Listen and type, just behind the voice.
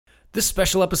This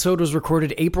special episode was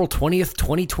recorded April 20th,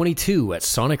 2022 at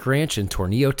Sonic Ranch in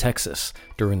Tornillo, Texas,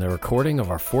 during the recording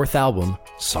of our fourth album,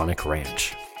 Sonic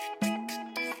Ranch. We're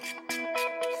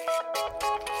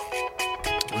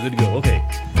good to go. Okay.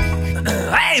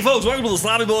 Hey, folks! Welcome to the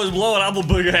Slimy Boys Blowing Out the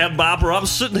Big Head Bopper. I'm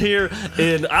sitting here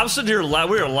live.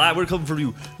 We're live. We're coming from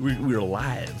you. We're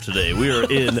live today. We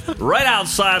are in right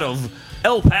outside of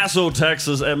El Paso,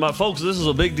 Texas, and my folks, this is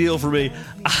a big deal for me.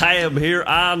 I am here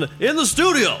in the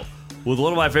studio with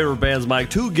one of my favorite bands, Mike.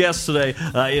 Two guests today.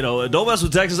 Don't mess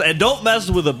with Texas and don't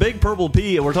mess with a Big Purple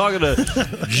P. And we're talking to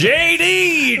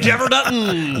JD Jeffer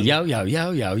Dutton. Yo, yo, yo,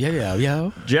 yo, yo, yo,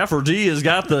 yo. Jeffer D has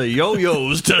got the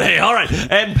yo-yos today. All right,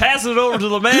 and passing it over to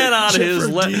the man on his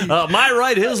left, my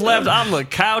right, his left, on the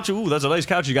couch. Ooh, that's a nice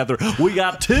couch you got there. We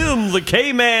got Tim, the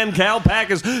K-Man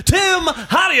Kalpakis. Tim,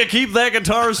 how do you keep that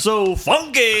guitar so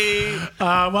funky?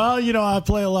 I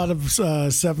play a lot of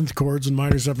seventh chords and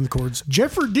minor seventh chords.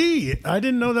 Jeffer D. I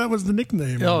didn't know that was the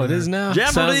nickname. Oh, it is now?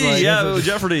 Jeopardy, like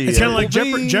Jeopardy. It's kind of like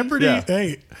Jeopardy. Yeah.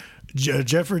 Hey,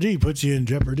 Jeopardy puts you in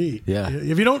jeopardy. Yeah.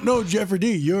 If you don't know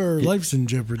Jeopardy, your life's in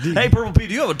jeopardy. Hey, Purple P,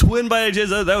 do you have a twin by any chance?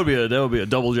 That would be a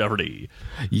double Jeopardy.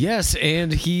 Yes,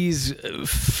 and he's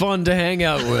fun to hang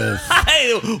out with.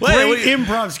 Hey, Great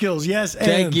improv skills. Yes,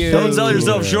 Thank you. Don't sell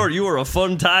yourself short. You are a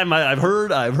fun time. I have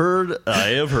heard. I have heard.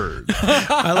 I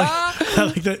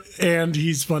like that. And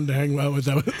he's fun to hang out with.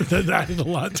 That added a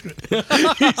lot to it.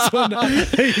 He's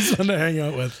fun to hang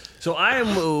out with. So I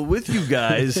am with you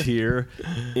guys here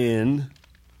in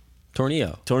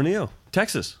Tornillo,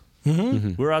 Texas.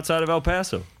 Mm-hmm. We're outside of El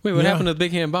Paso. Wait, what happened to the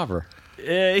Big Hand Bopper?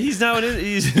 He's now in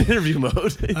interview mode.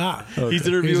 Okay. He's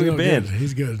interviewing a band. Good.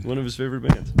 He's good. One of his favorite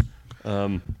bands.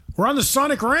 We're on the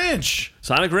Sonic Ranch.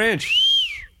 Sonic Ranch.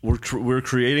 We're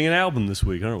creating an album this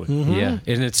week, aren't we? Mm-hmm. Yeah,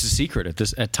 and it's a secret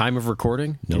at time of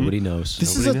recording. Nobody knows.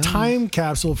 This is a time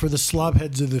capsule for the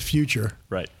slobheads of the future.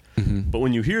 Right. Mm-hmm. But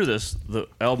when you hear this, the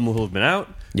album will have been out.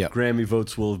 Yep. Grammy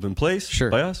votes will have been placed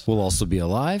by us. We'll also be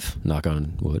alive. Knock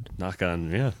on wood.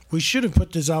 Yeah. We should have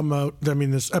put this album out.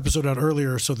 This episode out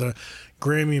earlier, so the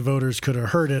Grammy voters could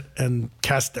have heard it and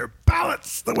cast their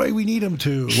ballots the way we need them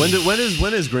to. When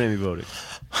is Grammy voting?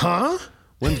 Huh?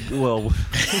 It's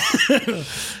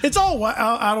all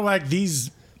out of whack these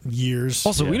years.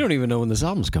 Also, we don't even know when this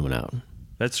album's coming out.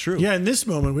 That's true. Yeah, in this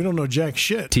moment, we don't know jack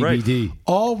shit. TBD. Right.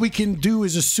 All we can do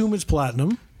is assume it's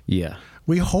platinum. Yeah.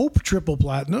 We hope triple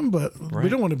platinum, but we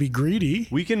don't want to be greedy.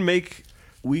 We can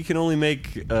only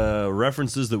make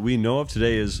references that we know of.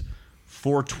 Today is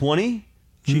 4/20,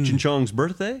 Cheech and Chong's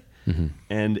birthday,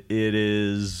 and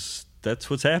that's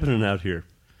what's happening out here.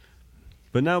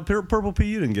 But now, Purple P,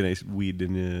 you didn't get any weed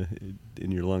in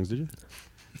your lungs, did you?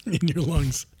 In your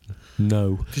lungs.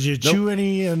 No. Did you chew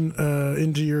any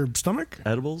into your stomach?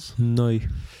 Edibles? No.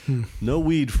 No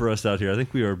weed for us out here. I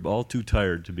think we are all too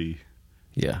tired to be.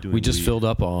 Yeah, doing we just weed. filled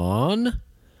up on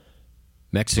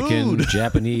Mexican,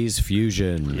 Japanese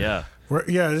fusion. Yeah.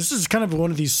 This is kind of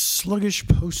one of these sluggish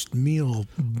post-meal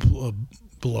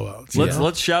blowouts.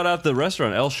 Let's shout out the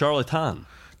restaurant, El Charlatan.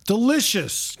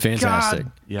 Delicious. Fantastic.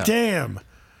 God Yeah. damn.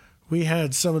 We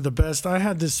had some of the best. I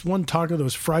had this one taco that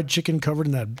was fried chicken covered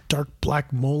in that dark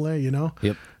black mole, Yep.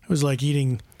 It was like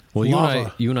eating Well,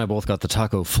 you and I both got the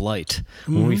taco flight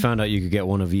when we found out you could get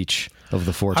one of each of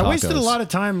the 4 tacos. I wasted a lot of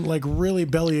time like really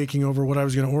belly aching over what I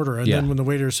was going to order. And then when the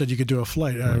waiter said you could do a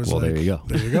flight, I was there you go.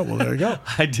 There you go. Well, there you go.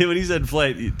 I did, when he said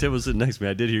flight, Tim was sitting next to me.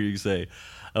 I did hear you say,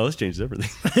 oh, this changes everything.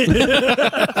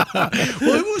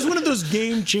 Well, it was one of those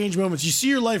game change moments. You see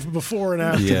your life before and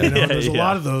after. There's a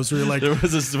lot of those where you're like, there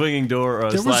was a swinging door or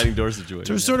a sliding door situation.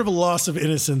 There was sort of a loss of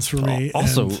innocence for me.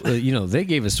 Also, they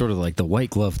gave us sort of like the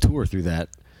white glove tour through that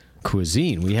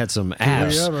cuisine. We had some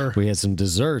apps. We had some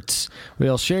desserts. We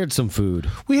all shared some food.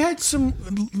 We had some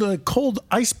cold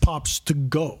ice pops to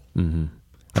go. Mm-hmm.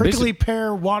 Prickly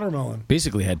pear watermelon.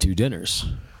 Basically had 2 dinners.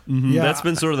 Mm-hmm. Yeah. That's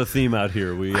been sort of the theme out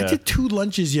here. I did 2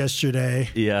 lunches yesterday.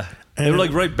 Yeah. And they were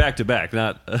like right back to back,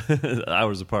 not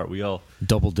hours apart. We all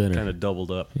double dinner. Kind of doubled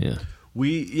up. Yeah.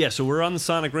 So we're on the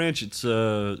Sonic Ranch. It's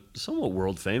somewhat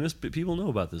world famous, but people know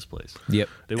about this place. Yep.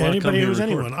 They want Anybody to come who's here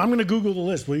anyone. I'm going to Google the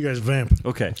list while you guys vamp.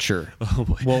 Okay. Sure. Oh,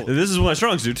 boy. Well, this is what my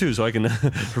strong suit, too, so I can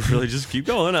really just keep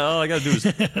going. All I got to do is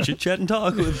chit-chat and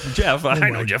talk with Jeff. I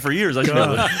know Jeff for years. I should be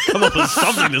able to come up with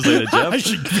something to say to Jeff. I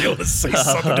should be able to say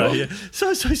something to him. Yeah.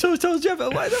 So tell Jeff,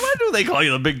 why do they call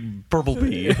you the Big Purple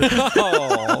P?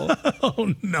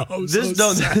 Oh, no.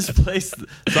 This place,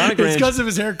 Sonic Ranch. It's because of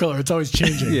his hair color. It's always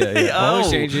changing. Yeah.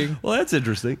 Always changing. Well, that's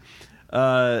interesting.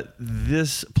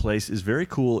 This place is very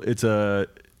cool. It's a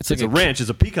ranch. It's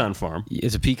a pecan farm.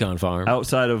 It's a pecan farm.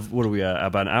 Outside of, what are we at?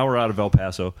 About an hour out of El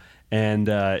Paso. and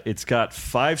it's got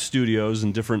 5 studios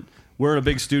and different. We're in a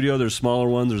big studio. There's smaller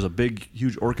ones. There's a big,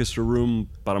 huge orchestra room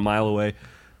about a mile away.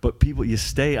 But people, you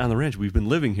stay on the ranch. We've been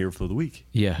living here for the week.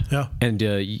 Yeah. And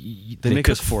they make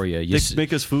cook for you. They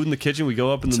make us food in the kitchen. We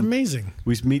go up and it's amazing.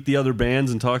 We meet the other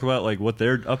bands and talk about like what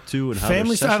they're up to and how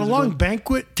families their at a sessions long are going.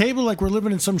 banquet table like we're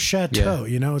living in some chateau.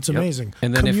 Yeah. It's amazing.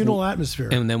 And then communal atmosphere.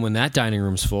 And then when that dining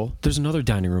room's full, there's another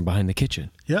dining room behind the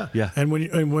kitchen. Yeah. Yeah. And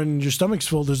when your stomach's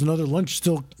full, there's another lunch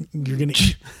still you're going to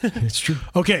eat. It's true.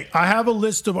 Okay, I have a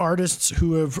list of artists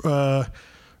who have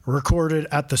recorded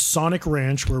at the Sonic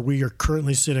Ranch where we are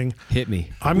currently sitting. Hit me.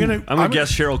 I'm gonna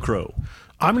guess Sheryl Crow.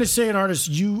 I'm going to say an artist.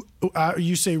 You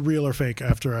say real or fake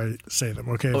after I say them.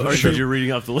 Okay. Or Sure. you're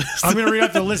reading off the list. I'm going to read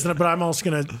off the list, but I'm also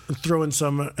going to throw in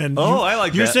some. And I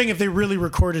like You're that. saying if they really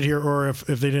recorded here or if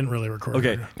they didn't really record.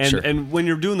 Okay, here. and Sure. and when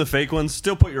you're doing the fake ones,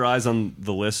 still put your eyes on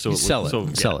the list. So Sell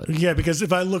it. Yeah, because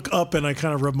if I look up and I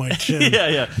kind of rub my chin.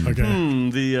 Yeah. Okay.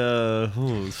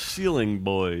 The Ceiling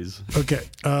Boys. Okay.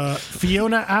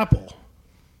 Fiona Apple.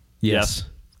 Yes.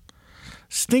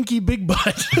 Stinky Big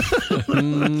Butt.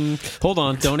 Hold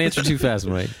on. Don't answer too fast,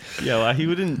 Mike. Yeah, well, he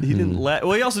didn't.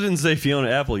 Well, he also didn't say Fiona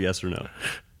Apple. Yes or no?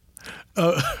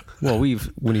 Well,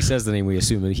 when he says the name, we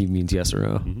assume that he means yes or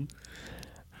no. Mm-hmm.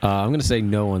 I'm going to say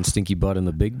no on Stinky Butt and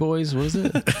the Big Boys. What is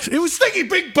it? It was Stinky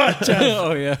Big Butt. Jeff.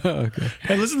 Oh, yeah. Okay.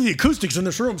 Hey, listen to the acoustics in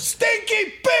this room.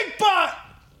 Stinky Big Butt.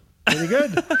 Pretty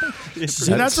good.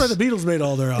 See, that's why the Beatles made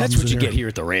all their albums. That's what you in get here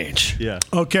at the ranch. Yeah.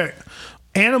 Okay.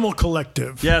 Animal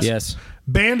Collective. Yes. Yes.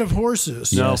 Band of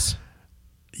Horses. No. Yes.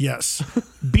 Yes.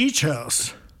 Beach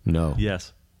House. No.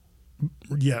 Yes.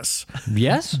 Yes.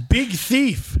 Yes? Big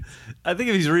Thief. I think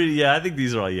if he's reading, I think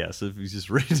these are all yes. If he's just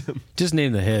reading them. Just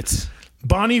name the hits.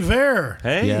 Bon Iver.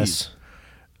 Hey. Yes.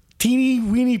 Teeny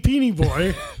Weeny Peeny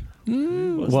Boy.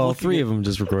 Well, 3 of them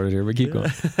just recorded here, but keep going.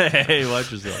 Hey,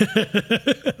 watch yourself.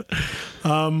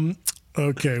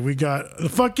 Okay, we got the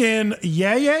fucking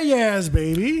Yeah Yeah Yeahs,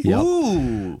 baby. Yep.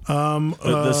 Ooh.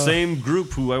 The same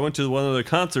group who I went to one of their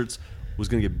concerts was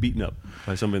going to get beaten up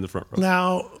by somebody in the front row.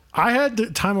 Now, I had the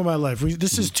time of my life.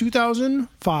 This is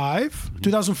 2005,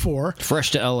 2004.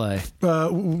 Fresh to L.A.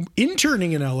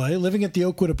 Interning in LA, living at the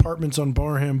Oakwood Apartments on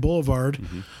Barham Boulevard.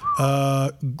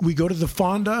 We go to the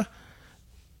Fonda.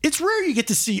 It's rare you get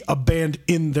to see a band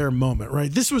in their moment, right?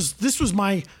 This was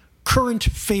my current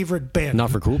favorite band.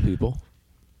 Not for cool people.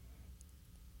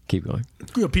 Keep going.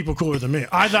 People cooler than me.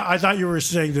 I thought you were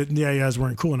saying that Yeah Yeahs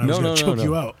weren't cool, and I was going to choke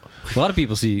you out. A lot of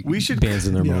people see bands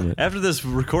in their moment. After this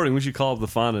recording, we should call up the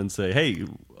Fonda and say, hey,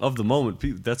 of the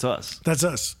moment, that's us. That's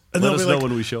us. And Let they'll us be know like,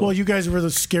 when we show well, up. you guys were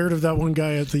scared of that one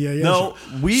guy at the Yeah Yeahs. No,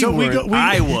 show.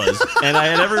 I was, and I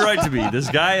had every right to be. This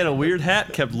guy in a weird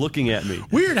hat kept looking at me.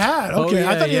 Weird hat. Okay,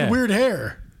 yeah, I thought he yeah. had weird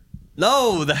hair.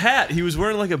 No, the hat. He was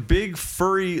wearing like a big,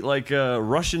 furry, like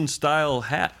Russian-style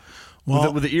hat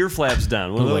with the ear flaps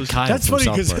down. One of Like those. Kyle That's from funny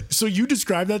South because Park. so you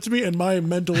described that to me, and my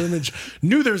mental image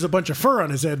knew there was a bunch of fur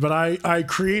on his head, but I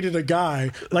created a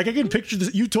guy. Like I can picture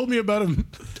this. You told me about him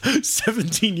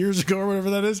 17 years ago or whatever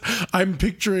that is. I'm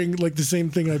picturing like the same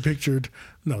thing I pictured.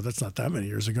 No, that's not that many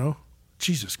years ago.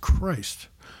 Jesus Christ.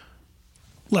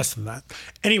 Less than that.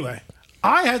 Anyway.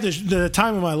 I had the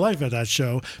time of my life at that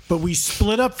show, but we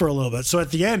split up for a little bit. So at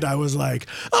the end, I was like,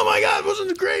 "Oh my God, wasn't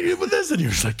it great with this?" And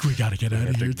you're just like, "We got to get out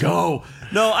of here." Go.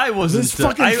 No, I wasn't. This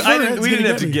fucking we furhead's didn't gonna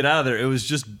have to me. get out of there. It was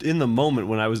just in the moment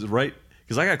when I was right,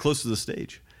 because I got close to the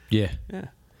stage. Yeah. Yeah.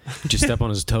 Did you step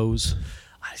on his toes?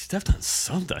 I stepped on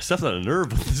something. I stepped on a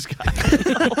nerve with this guy.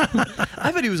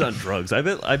 I bet he was on drugs. I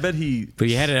bet he But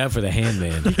you had it out for the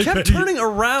handman. kept turning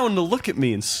around to look at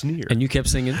me and sneer. And you kept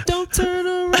singing, "Don't turn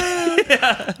around."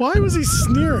 Why was he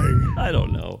sneering? I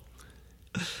don't know.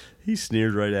 He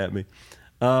sneered right at me.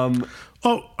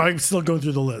 Oh, I'm still going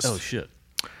through the list. Oh shit.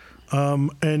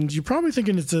 And you're probably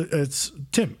thinking it's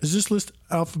Tim. Is this list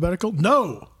alphabetical?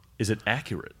 No. Is it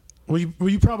accurate? Well,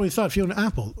 you probably thought Fiona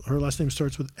Apple. Her last name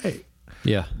starts with A,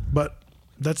 Yeah. but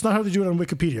that's not how they do it on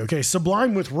Wikipedia. Okay,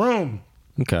 Sublime with Rome.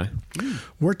 Okay.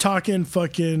 We're talking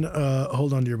fucking.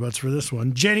 Hold on to your butts for this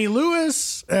one. Jenny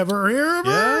Lewis. Ever hear of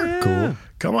her? Yeah. Cool.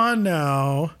 Come on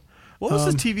now. What was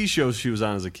the TV show she was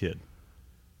on as a kid?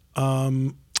 A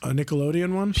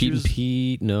Nickelodeon one. Pete and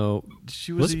Pete. No.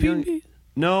 She Was was it a Pete young. and Pete?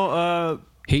 No.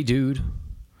 Hey, dude.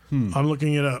 I'm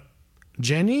looking it up.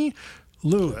 Jenny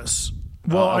Lewis.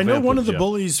 Well, I know Vamp one with of the Jeff.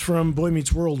 bullies from Boy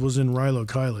Meets World was in Rilo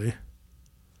Kiley.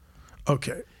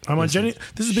 Okay, I'm on Jenny.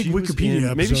 This is a big She was Wikipedia in-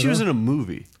 episode. Maybe she was huh? in a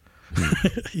movie.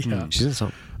 Yeah. She's in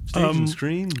something. Stage and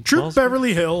screen. Troop Awesome.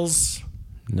 Beverly Hills,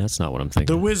 That's not what I'm The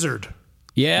thinking. Wizard,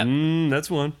 Yeah. That's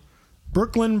one.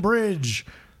 Brooklyn Bridge,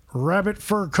 Rabbit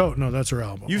Fur Coat. No, that's her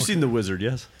album. You've seen The Wizard,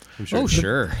 yes? I'm sure. Oh,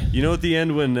 sure. You know, at the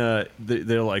end when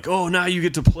they're like, "Oh, now you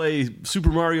get to play Super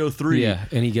Mario 3." Yeah,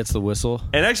 and he gets the whistle.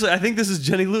 And actually, I think this is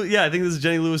Jenny Lewis. Yeah, I think this is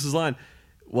Jenny Lewis's line.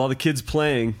 While the kid's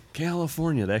playing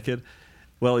California, that kid,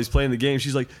 while he's playing the game,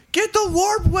 she's like, "Get the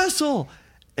warp whistle!"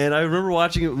 And I remember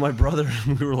watching it with my brother,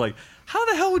 and we were like, "How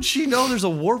the hell would she know there's a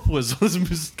warp whistle?"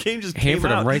 This game just came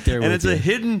Hanford, out, I'm right there and with it's you. a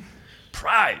hidden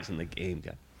prize in the game.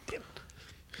 God damn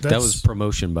it! That was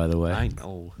promotion, by the way. I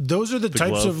know. Those are the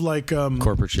types glove. of like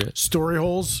Corporate shit. story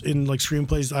holes in like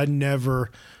screenplays. I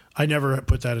never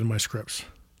put that in my scripts.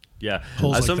 Yeah,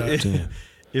 Holes like that.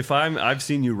 If I've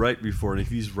seen you write before, and if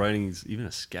he's writing even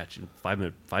a sketch, a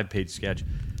 5-page sketch,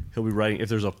 he'll be writing. If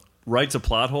there's writes a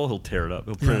plot hole, he'll tear it up.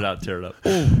 He'll print it out, and tear it up.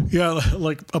 Yeah,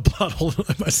 like a plot hole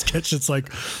in my sketch. It's like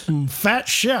fat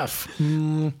chef.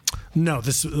 No,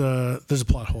 there's a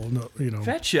plot hole. No,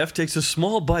 Fat Chef takes a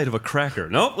small bite of a cracker.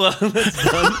 Nope, well, that's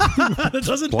done. it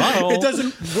doesn't. Plot hole. It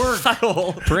doesn't work. Plot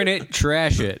hole. Print it,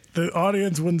 trash it. The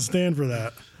audience wouldn't stand for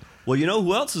that. Well, you know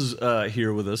who else is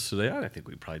here with us today? I think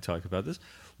we'd probably talk about this.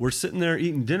 We're sitting there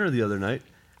eating dinner the other night,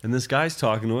 and this guy's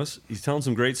talking to us. He's telling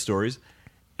some great stories,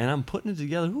 and I'm putting it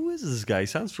together. Who is this guy? He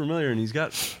sounds familiar, and he's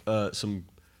got some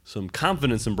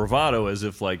confidence and bravado as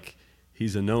if like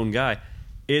he's a known guy.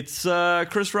 It's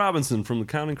Chris Robinson from the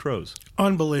Counting Crows.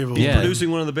 Unbelievable. Yeah.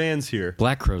 Producing one of the bands here.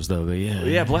 Black Crows, though, but yeah.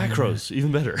 Yeah, Black Crows,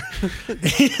 even better.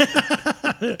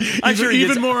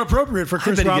 Even more appropriate for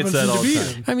Chris bet he gets Robinson that to all be the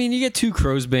time. in. I mean, you get two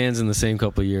Crows bands in the same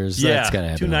couple of years. Yeah, That's got to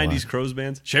happen. two a lot. 90s Crows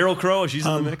bands. Sheryl Crow, she's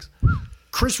in the mix.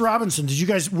 Chris Robinson,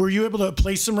 were you able to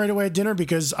place him right away at dinner?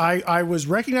 Because I was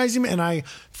recognizing him and I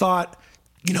thought,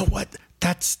 you know what?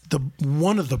 That's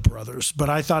one of the brothers, but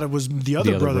I thought it was the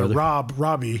other brother,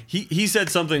 Robbie. He said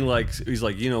something like, he's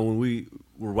like, when we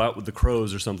were out with the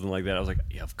Crows or something like that, I was like,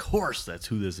 yeah, of course that's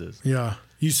who this is. Yeah,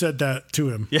 you said that to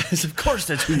him. Yes, of course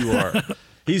that's who you are.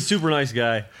 He's a super nice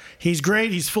guy. He's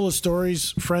great. He's full of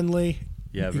stories, friendly.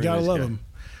 Yeah, you very gotta nice love guy. him.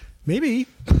 Maybe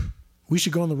we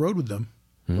should go on the road with them.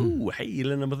 Ooh, hey,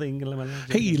 let me think.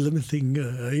 Hey, let me think.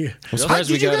 I'm surprised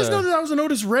Did we you got guys know that was an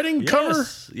Otis Redding cover?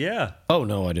 Yes, yeah. Oh,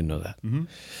 no, I didn't know that.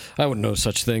 I wouldn't know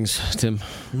such things, Tim.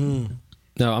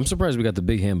 No, I'm surprised we got the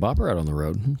Big Hand Bopper out on the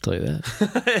road. I'll tell you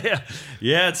that.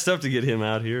 yeah, it's tough to get him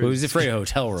out here. But he's afraid of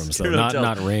hotel rooms, though, Scared of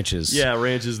not hotel- ranches. Yeah,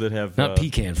 ranches that have Not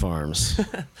pecan farms.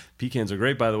 pecans are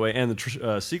great, by the way. And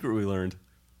the secret we learned: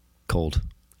 Cold.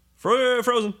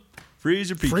 frozen. Freeze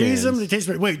your pecans. Freeze them. They taste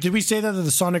great. Wait, did we say that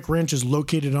the Sonic Ranch is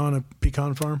located on a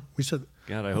pecan farm? We said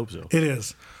God, I hope so. it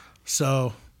is.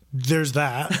 So there's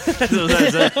that. So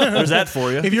there's that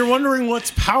for you. If you're wondering what's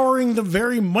powering the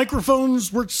very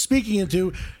microphones we're speaking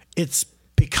into, it's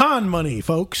pecan money,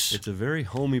 folks. It's a very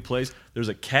homey place. There's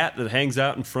a cat that hangs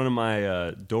out in front of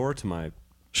my door to my.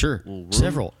 Sure. room.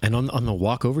 Several. And on the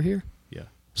walk over here, Yeah.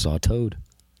 saw a toad.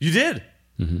 You did?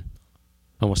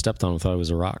 Almost stepped on him, thought it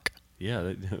was a rock.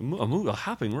 Yeah, a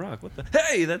hopping rock. What the?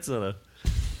 Hey, that's a.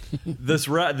 This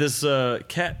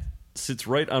cat sits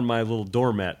right on my little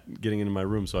doormat, getting into my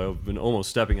room. So I've been almost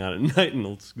stepping on it at night, and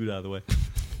it'll scoot out of the way.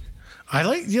 I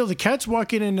like the cats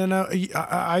walking in and out.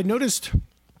 I noticed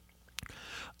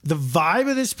the vibe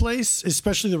of this place,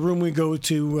 especially the room we go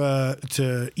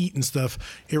to eat and stuff.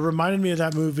 It reminded me of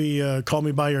that movie Call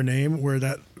Me by Your Name, where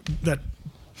that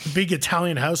big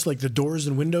Italian house, like the doors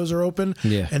and windows are open,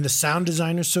 Yeah. and the sound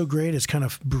designer's so great. It's kind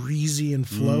of breezy and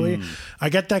flowy. I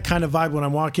get that kind of vibe when I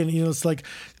walk in. It's like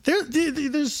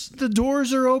there's the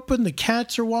doors are open, the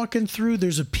cats are walking through.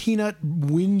 There's a peanut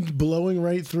wind blowing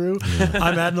right through.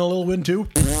 I'm adding a little wind too,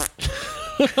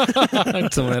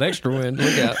 Some of that extra wind.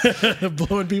 Look out.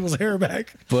 blowing people's hair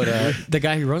back. But the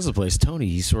guy who runs the place, Tony,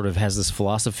 he sort of has this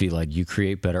philosophy like you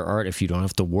create better art if you don't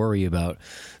have to worry about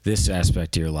this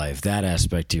aspect of your life, that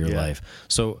aspect of your life.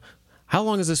 So how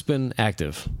long has this been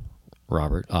active,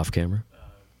 Robert, off camera?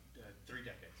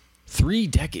 3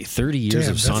 decades, 30 years Damn, of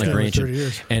that's Sonic gotta be Ranching. 30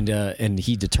 years. And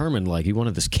he determined like he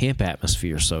wanted this camp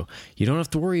atmosphere, so you don't have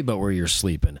to worry about where you're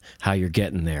sleeping, how you're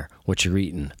getting there, what you're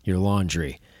eating, your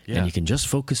laundry, and you can just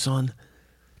focus on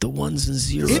the ones and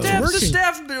zeros. The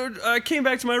staff came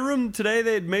back to my room today.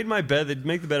 They had made my bed. They'd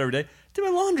make the bed every day. Did my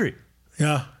laundry.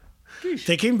 Yeah.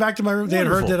 They came back to my room. They had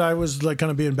heard Wonderful. that I was like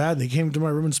kind of being bad. They came to my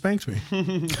room and spanked me,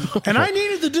 and I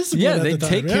needed the discipline. Yeah, at they the time.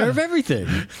 take care Yeah. of everything.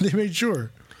 They made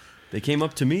sure. They came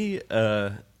up to me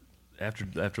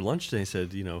after lunch today and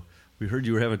said, we heard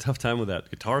you were having a tough time with that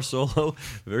guitar solo,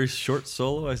 very short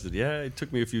solo. I said, yeah, it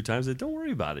took me a few times. They said, don't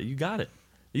worry about it. You got it.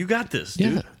 You got this,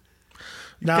 dude. Yeah.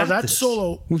 Now got that this.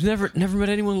 solo, We've never met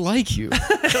anyone like you.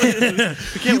 I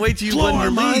can't wait till you blow let our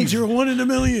her minds. leave. You're one in a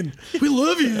million. We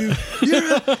love you.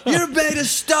 You're made of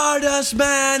stardust,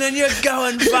 man, and you're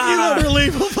going If you ever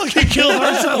leave, we'll fucking kill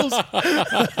ourselves.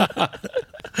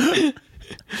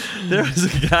 There was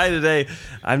a guy today.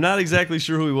 I'm not exactly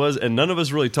sure who he was, and none of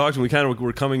us really talked. And we kind of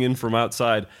were coming in from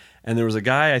outside, and there was a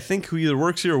guy I think who either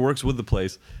works here or works with the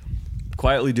place,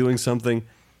 quietly doing something.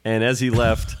 And as he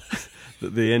left,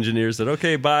 the engineer said,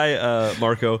 "Okay, bye,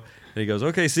 Marco." And he goes,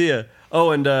 "Okay, see ya."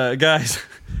 Oh, and guys,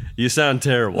 you sound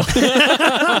terrible.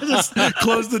 Just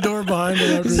close the door behind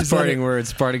him. After he said Parting it.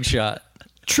 words, parting shot.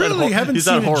 Truly, haven't He's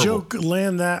seen not a horrible. joke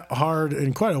land that hard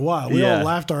in quite a while. We Yeah. all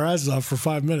laughed our asses off for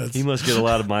 5 minutes. He must get a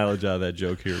lot of mileage out of that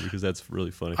joke here because that's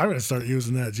really funny. I'm gonna start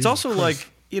using that. It's also like,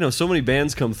 so many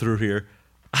bands come through here.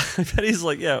 I bet he's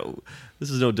like, yeah, this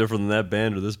is no different than that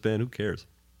band or this band. Who cares?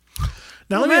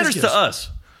 now What let me ask matters you to this. us?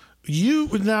 You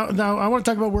now I want to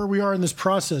talk about where we are in this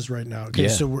process right now. Okay, Yeah.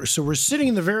 so we're sitting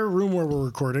in the very room where we're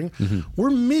recording. Mm-hmm. We're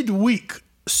midweek,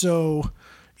 so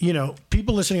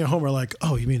people listening at home are like,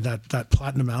 "Oh, you mean that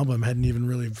platinum album hadn't even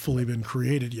really fully been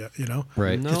created yet?"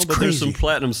 Right. No, It's but there's some crazy.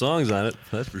 platinum songs on it.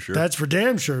 That's for sure. That's for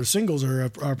damn sure. Singles are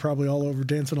probably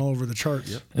dancing all over the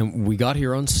charts. And we got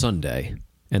here on Sunday,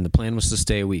 and the plan was to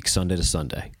stay a week, Sunday to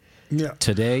Sunday. Yeah.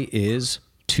 Today is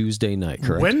Tuesday night,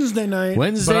 correct? Wednesday night.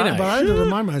 Wednesday but night. But I have to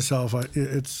remind myself,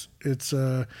 it's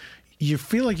you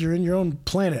feel like you're in your own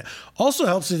planet. Also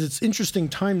helps that it's interesting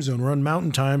time zone. We're on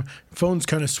Mountain Time. Phone's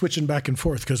kind of switching back and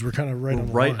forth because we're kind of right on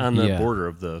the right line. on the Yeah. border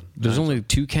of the. There's only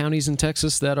 2 counties in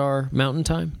Texas that are mountain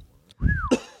time.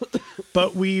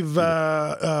 But we've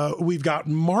got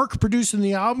Mark producing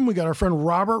the album. We got our friend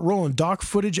Robert rolling doc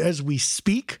footage as we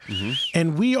speak,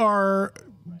 and we are.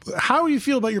 How do you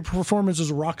feel about your performance as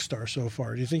a rock star so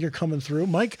far? Do you think you're coming through,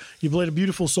 Mike? You played a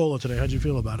beautiful solo today. How'd you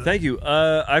feel about it? Thank you.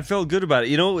 I felt good about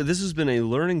it. This has been a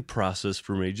learning process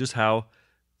for me, just how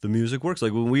the music works.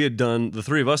 Like when we had done, the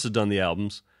three of us had done the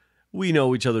albums, we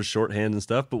know each other's shorthand and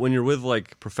stuff, but when you're with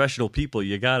like professional people,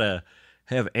 you gotta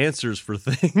have answers for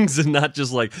things and not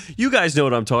just like, you guys know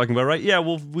what I'm talking about, right? Yeah,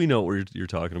 well, we know what you're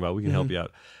talking about. We can help you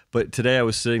out. But today I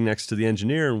was sitting next to the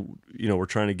engineer and, we're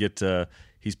trying to get,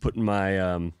 he's putting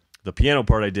my, the piano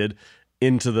part I did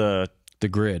into the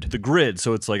grid.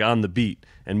 So it's like on the beat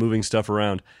and moving stuff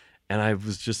around. And it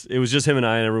was just him and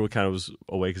I, and everyone kind of was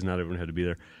away because not everyone had to be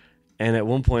there. And at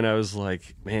one point I was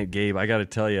like, man, Gabe, I got to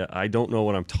tell you, I don't know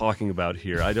what I'm talking about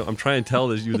here. I'm trying to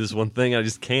tell you this one thing. I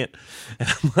just can't. And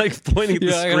I'm like pointing at the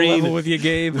I gotta screen. level with you,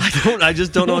 Gabe. I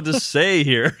just don't know what to say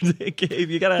here.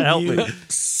 Gabe, you got to help You me.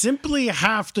 simply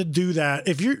have to do that.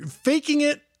 If you're faking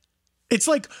it, it's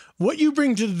like what you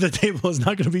bring to the table is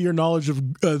not going to be your knowledge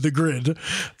of the grid.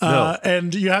 No.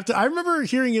 And you have to, I remember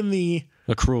hearing in the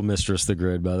A cruel mistress, the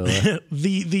grid, by the way.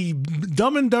 the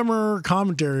Dumb and Dumber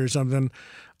commentary or something.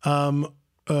 Yeah,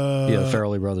 the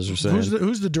Farrelly brothers are saying.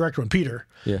 Who's the director one? Peter.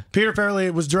 Yeah. Peter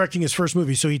Farrelly was directing his first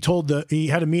movie, so he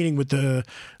had a meeting with the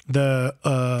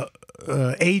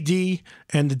AD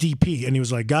and the DP, and he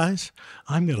was like, "Guys,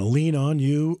 I'm going to lean on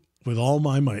you with all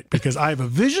my might because I have a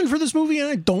vision for this movie, and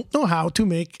I don't know how to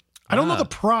make." I don't know the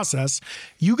process.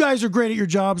 You guys are great at your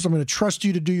jobs. I'm going to trust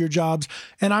you to do your jobs,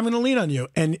 and I'm going to lean on you.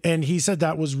 And he said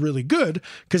that was really good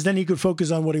because then he could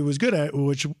focus on what he was good at,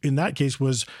 which in that case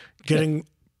was getting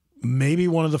maybe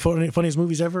one of the funniest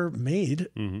movies ever made,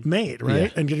 right? Yeah.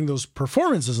 And getting those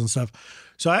performances and stuff.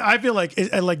 So I feel like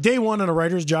like day one on a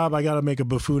writer's job, I got to make a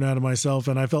buffoon out of myself,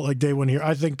 and I felt like day one here.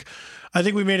 I think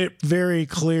we made it very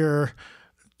clear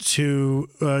to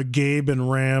Gabe and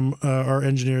Ram, our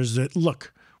engineers, that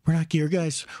look, we're not gear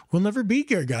guys. We'll never be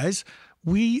gear guys.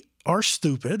 We are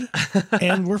stupid,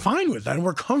 and we're fine with that, and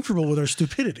we're comfortable with our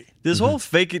stupidity. This whole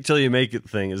fake it till you make it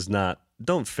thing is not.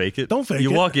 Don't fake it. Don't fake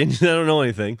you it. walk in, I don't know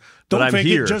anything. Don't but I'm fake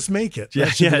here. it, just make it. Yeah,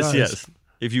 That should be yes, ours. yes.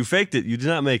 If you faked it, you did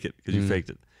not make it because you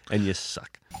faked it, and you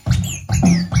suck.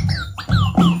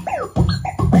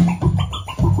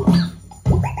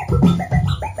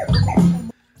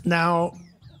 Now,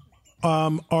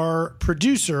 our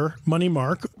producer, Money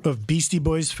Mark of Beastie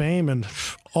Boys fame and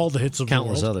all the hits of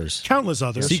Countless the world, others. countless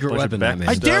others. Secret Bunch of weapon, back- that man.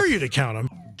 I dare you to count them.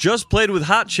 Just played with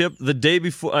Hot Chip the day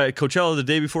before Coachella, the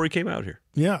day before he came out here.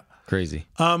 Yeah. Crazy.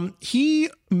 He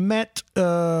met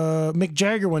Mick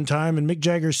Jagger one time, and Mick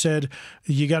Jagger said,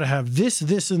 "You got to have this,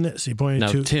 this, and this." He pointed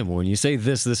Now, to. Tim, when you say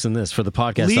this, and this for the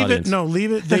podcast Leave audience, it. No,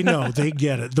 leave it. They know. They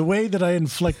get it. The way that I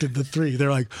inflected the three, they're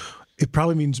like, it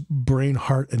probably means brain,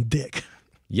 heart, and dick.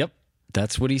 Yep,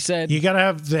 that's what he said. You got to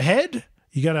have the head.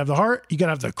 You got to have the heart. You got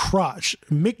to have the crotch.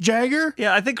 Mick Jagger,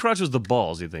 Yeah, I think crotch was the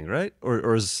balls. You think, right?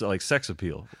 Or is like sex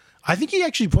appeal? I think he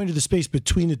actually pointed the space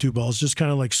between the two balls, just kind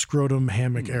of like scrotum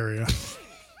hammock area.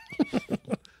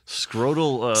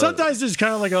 Scrotal. Sometimes there's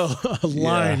kind of like a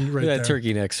line right that there.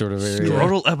 turkey neck sort of area.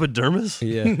 Scrotal epidermis.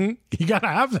 Yeah. You gotta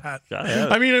have that. Gotta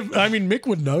have it. I mean, Mick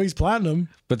would know. He's platinum.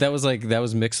 But that was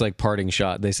Mick's like parting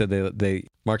shot. They said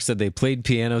Mark said they played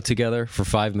piano together for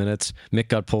 5 minutes. Mick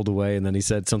got pulled away, and then he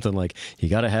said something like, "You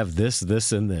got to have this,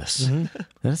 this, and this." Mm-hmm.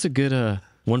 That's a good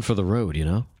one for the road, you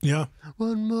know. Yeah.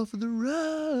 One more for the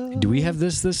road. Do we have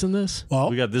this, this, and this? Well,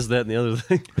 We got this, that, and the other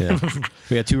thing. Yeah,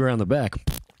 we got 2 around the back,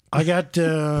 I got.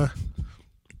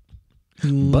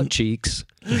 butt cheeks.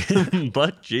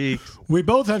 Butt cheeks. We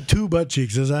both have 2 butt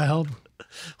cheeks. Does that help?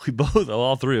 We both,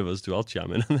 all 3 of us do. I'll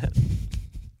chime in on that.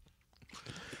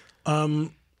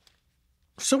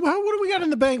 So what do we got in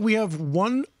the bank? We have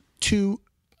 1, 2,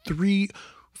 3,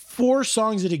 4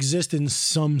 songs that exist in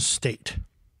some state.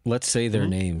 Let's say their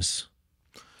names.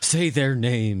 Say their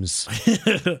names.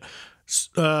 Give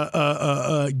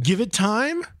It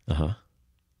Time, Uh-huh.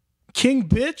 King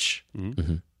Bitch,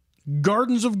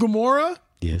 Gardens of Gomorrah,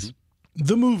 Yes.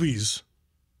 The Movies.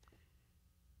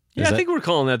 Yeah, I think we're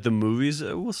calling that the movies.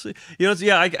 We'll see. You know,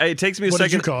 it takes me a What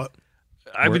second. did you call it?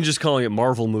 I've been just calling it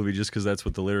Marvel movie just because that's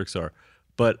what the lyrics are.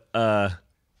 But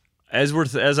as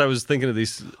I was thinking of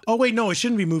these, Oh wait, no, it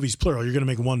shouldn't be movies plural. You're gonna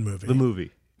make one movie. the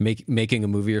movie. Making a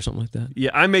movie or something like that. Yeah,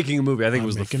 I'm making a movie. I think it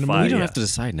was the making a 5. movie. We don't yeah. have to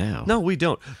decide now. No, we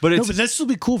don't. But No, it's but that'd still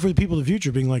be cool for the people of the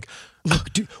future, being like,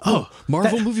 Look, dude.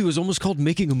 Marvel movie was almost called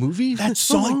Making a Movie. that oh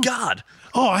song. my god.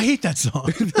 Oh, I hate that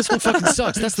song. This one fucking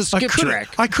sucks. That's the skip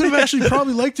track. I could have actually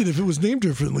probably liked it if it was named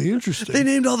differently. Interesting. They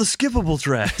named all the skippable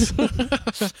tracks.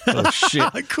 Oh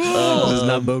shit. Cool. This does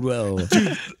not bode well.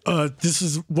 This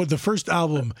is what the first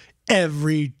album.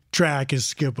 Every track is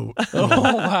skippable. Oh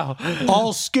wow.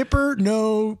 All skipper,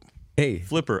 no. Hey,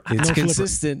 Flipper. it's Flipper.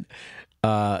 consistent.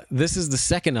 This is the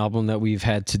second album that we've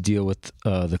had to deal with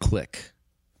the click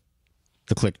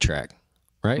track,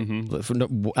 right?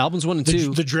 No, albums 1 and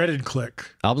 2. The dreaded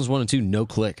click. Albums 1 and 2, no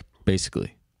click,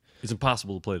 basically. It's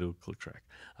impossible to play to a click track.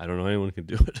 I don't know anyone who can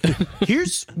do it.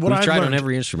 Here's what We've I've tried learned. on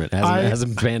every instrument. It I-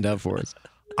 hasn't panned out for us.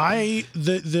 I've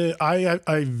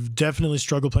definitely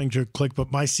struggled playing to a click,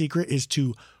 but my secret is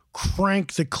to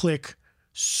crank the click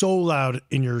so loud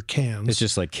in your cans. It's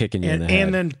just like kicking you in the head.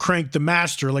 and then crank the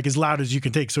master like as loud as you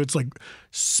can take. So it's like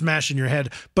smashing your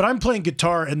head. But I'm playing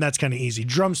guitar and that's kind of easy.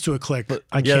 Drums to a click.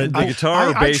 I Yeah, can't. the guitar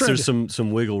or I bass, tried there's to-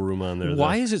 some wiggle room on there.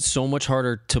 Why is it so much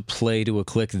harder to play to a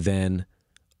click than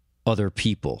other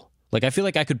people? Like, I feel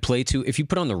like I could play to, if you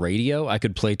put on the radio, I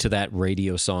could play to that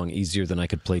radio song easier than I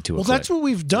could play to a Well, click. that's what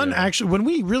we've done actually. When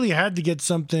we really had to get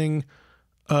something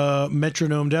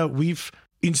metronomed out,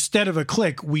 instead of a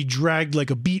click, we dragged like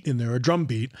a beat in there, a drum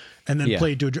beat, and then Yeah.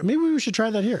 played to a drum. Maybe we should try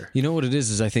that here. You know what it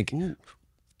is I think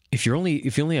if you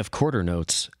only have quarter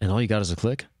notes and all you got is a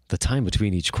click, the time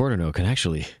between each quarter note can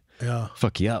actually Yeah.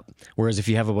 fuck you up. Whereas if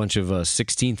you have a bunch of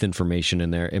 16th information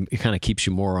in there, it kind of keeps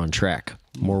you more on track,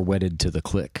 more wedded to the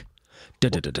click. I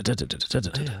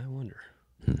wonder.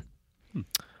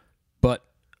 But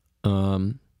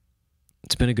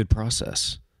it's been a good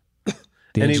process.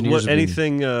 The engineers have been-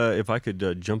 Anything? If I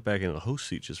could jump back in the host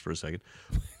seat just for a second,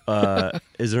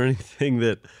 is there anything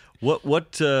that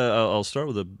what? I'll start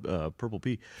with a Purple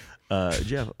P.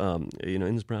 Jeff,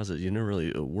 in this process, you never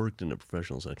really worked in a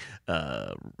professional setting,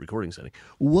 recording setting.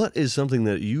 What is something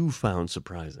that you found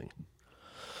surprising?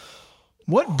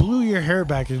 What blew your hair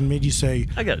back and made you say,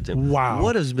 I got it, Tim. Wow.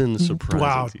 What has been surprising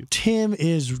 "Wow, to you? Tim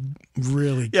is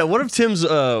really"? Yeah, what of Tim's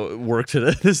work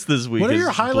today this week? What are has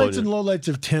your highlights blown and lowlights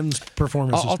of Tim's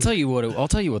performance? I'll tell you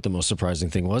what the most surprising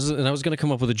thing was, and I was going to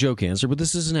come up with a joke answer, but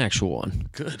this is an actual one.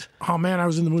 Good. Oh man, I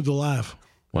was in the mood to laugh.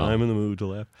 Wow. I'm in the mood to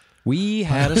laugh. We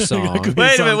had a song.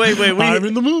 Wait a minute, wait. I'm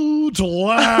in the mood to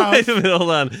laugh. Wait a minute, hold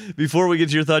on. Before we get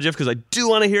to your thought, Jeff, because I do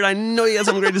want to hear it. I know you got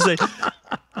something great to say.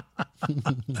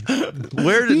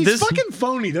 Where did He's this? fucking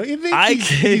phony, don't you think? I He's-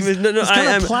 came he's- in. No, he's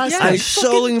kinda I'm plastic.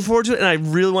 so looking forward to it, and I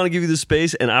really want to give you the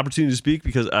space and opportunity to speak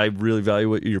because I really value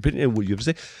what your opinion and what you have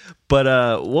to say. But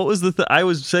what was the? I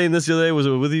was saying this the other day. Was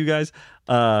it with you guys?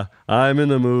 I'm in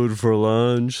the mood for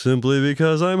lunch simply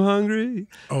because I'm hungry.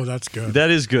 Oh, that's good. That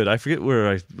is good. I forget where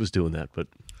I was doing that, but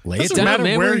Lay it Doesn't down, matter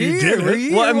man. where We're you here. did We're it.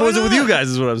 here. well, why was it with you not? guys?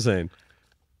 Is what I'm saying.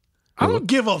 I don't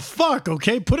give a fuck.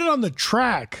 Okay, put it on the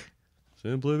track.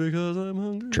 Simply because I'm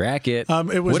hungry. Track it. It was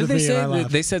what did with they me, say? and I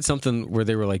laughed. They said something where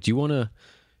they were like, "Do you want to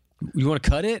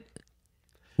cut it?"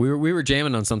 We were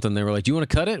jamming on something. They were like, "Do you want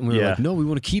to cut it?" And we were Yeah. like, "No, we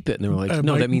want to keep it." And they were like,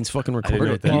 "No, Mike- that means fucking didn't record know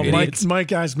it." what that you meant. idiots."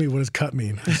 Mike asked me, "What does cut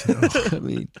mean?" I said, "Oh." I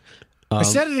mean, I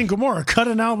said it in Gomorrah. Cut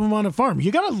an album on a farm.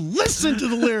 You got to listen to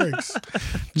the lyrics.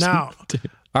 Now,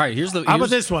 All right, here's the. How about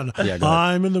here's- this one? Yeah, go ahead.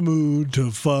 I'm in the mood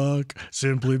to fuck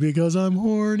simply because I'm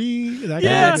horny. That Yeah, kind of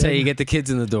that's how thing. you get the kids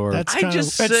in the door. That's I kind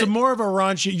just of. It's say- more of a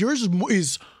raunchy. Yours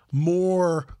is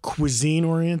more cuisine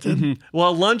oriented.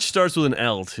 Well, lunch starts with an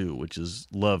L too, which is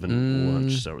love and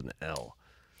lunch start with an L.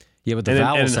 yeah, but the And,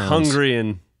 vowel and sounds. hungry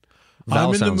and Vowel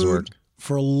I'm in the sounds mood work.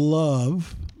 for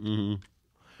love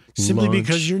simply Lunch.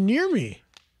 because you're near me.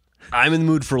 I'm in the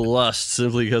mood for lust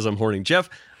simply because I'm horny. Jeff,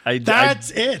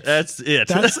 That's it. That's it.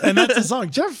 That's the song.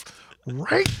 Jeff,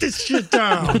 write this shit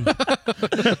down.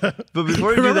 But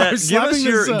before you do Remember, I that, was give us slapping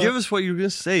this, give us what you were going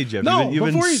to say, Jeff. No, you've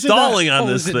been before you say stalling that- on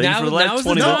Oh, this is it thing now- for the last now's the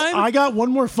 20 time? minutes. I got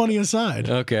one more funny aside.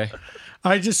 Okay.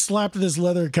 I just slapped this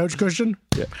leather couch cushion,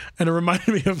 and it reminded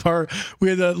me of we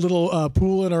had a little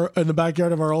pool in the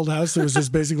backyard of our old house. There was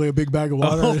just basically a big bag of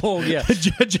water. Oh, yeah.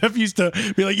 Jeff used to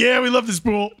be like, "Yeah, we love this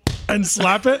pool," and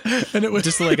slap it, and it was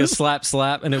Just like a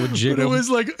slap, and it would But jiggle.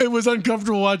 it was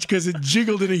uncomfortable to watch because it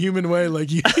jiggled in a human way. Like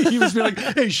he was being like,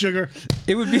 "Hey, sugar."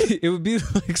 It would be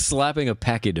like slapping a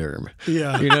pachyderm.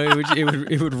 Yeah. You know,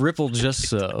 it would ripple just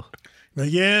so. Like,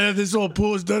 yeah, this old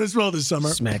pool has done as well this summer.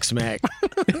 Smack, smack.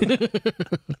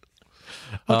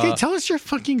 Okay, tell us your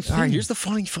fucking thing. All right, here's the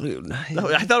funny food. No,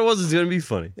 I thought it wasn't going to be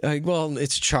funny. Well,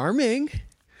 it's charming.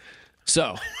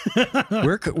 So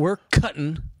we're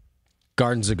cutting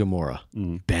Gardens of Gomorrah.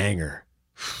 Banger.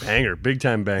 Banger, big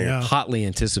time banger. Yeah. Hotly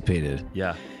anticipated.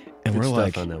 Yeah. And Good we're stuff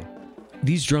like, on them.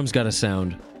 these drums got to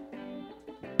sound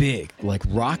big, like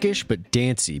rockish, but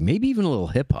dancey, maybe even a little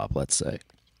hip hop, let's say.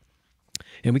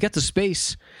 And we got the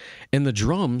space and the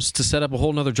drums to set up a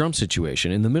whole nother drum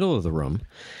situation in the middle of the room.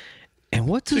 And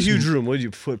what does It's a huge room. What did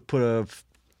you put a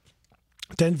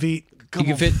 10 feet. you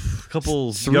can fit?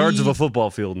 couple Three- yards of a football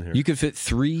field in here? You could fit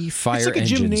 3 fire It's like a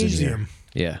engines in gymnasium.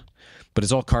 here. Yeah, but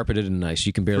it's all carpeted and nice.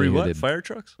 You can barely Three hear what? the Fire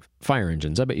trucks? fire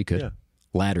engines. I bet you could. Yeah.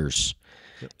 Ladders.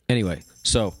 Anyway,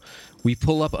 so we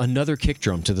pull up another kick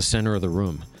drum to the center of the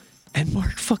room, and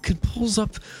Mark fucking pulls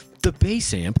up the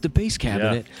bass amp, the bass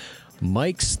cabinet,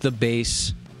 mics the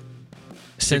bass,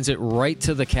 sends it right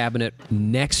to the cabinet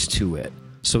next to it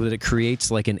so that it creates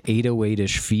like an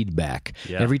 808-ish feedback.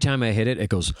 Yeah. Every time I hit it, it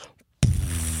goes.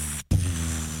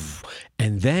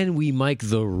 And then we mic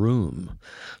the room.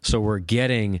 So we're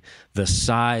getting the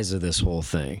size of this whole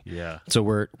thing. Yeah. So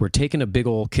we're taking a big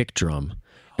old kick drum,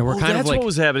 and we're kind that's of like, what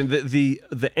was happening.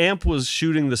 The amp was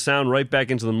shooting the sound right back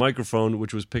into the microphone,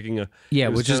 which was picking a yeah, it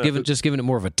was which is kinda- giving it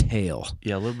more of a tail, a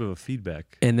little bit of a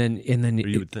feedback. and then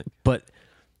you would think. but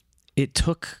it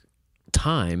took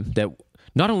time that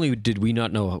not only did we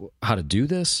not know how to do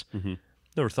this,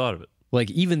 Never thought of it.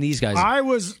 like even these guys, I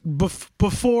was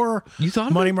before You thought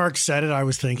of Money Mark said it. I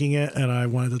was thinking it, and I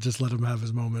wanted to just let him have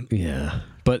his moment. yeah,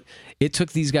 but it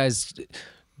took these guys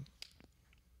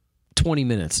 10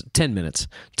 minutes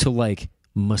to like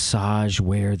massage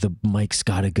where the mic's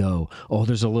got to go. Oh,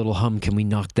 there's a little hum. Can we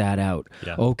knock that out?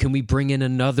 Yeah. Oh, can we bring in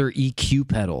another EQ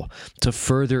pedal to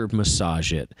further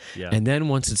massage it? Yeah. And then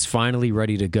once it's finally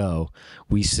ready to go,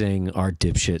 we sing our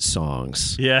dipshit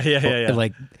songs. Yeah.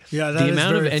 Like Yeah, that the is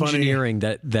amount of very funny. engineering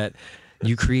that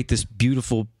you create this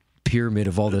beautiful pyramid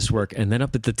of all this work, and then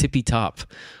up at the tippy top,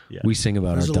 we sing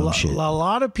about There's our a, dumb lo- shit. a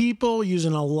lot of people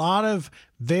using a lot of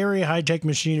very high tech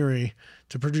machinery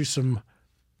to produce some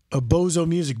bozo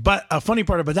music. But a funny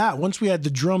part about that, once we had the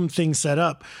drum thing set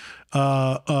up,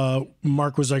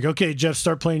 Mark was like, "Okay, Jeff,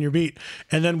 start playing your beat,"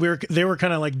 and then they were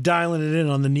kind of like dialing it in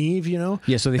on the Neve, you know.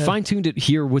 Yeah, so they fine-tuned it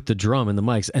here with the drum and the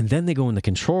mics, and then they go in the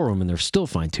control room and they're still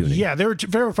fine-tuning. Yeah, they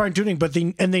were fine tuning, but they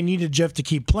needed Jeff to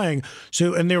keep playing.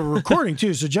 So and they were recording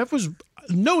too. So Jeff was,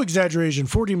 no exaggeration,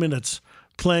 40 minutes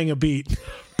playing a beat.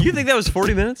 You think that was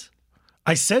 40 minutes?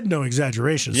 I said no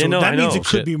exaggeration. Yeah, So no, that I means know. it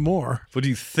could Shit. be more. What do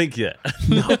you think yet?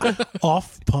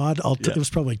 Off pod, it was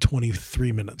probably like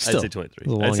 23 minutes. I'd say 23.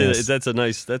 a I'd say long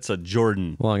ass- that's a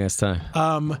Jordan. Long ass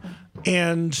time.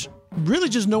 And really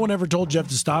just no one ever told Jeff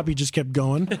to stop. He just kept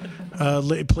going.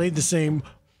 Played the same,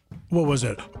 what was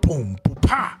it? Boom, boom,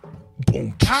 pa,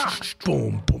 boom, pa,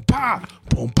 boom, boom, pa,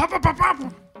 boom, pa, pa, pa,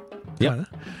 pa. Yep.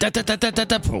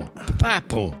 Da-da-da-da-da-da, boom, ba,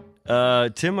 boom.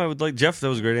 Tim, Jeff, that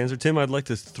was a great answer. Tim, I'd like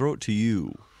to throw it to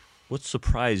you. What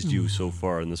surprised you so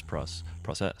far in this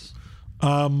process?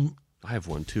 I have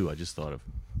one too. I just thought of.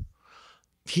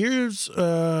 Here's,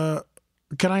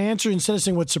 can I answer, instead of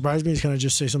saying what surprised me, can I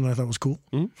just say something I thought was cool?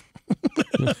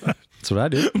 That's what I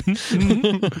do.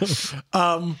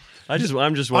 I'm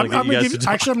just want to get you guys to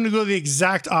talk. Actually, I'm going to go the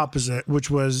exact opposite, which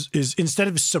is instead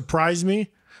of surprise me,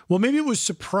 well, maybe it was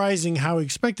surprising how I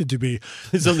expected to be.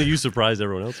 It's something you surprised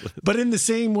everyone else with. But in the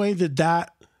same way that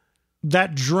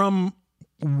drum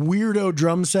weirdo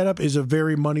drum setup is a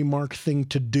very Money Mark thing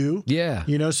to do. Yeah.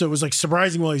 You know, so it was like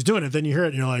surprising while he's doing it. Then you hear it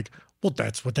and you're like, well,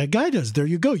 that's what that guy does. There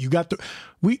you go. You got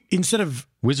instead of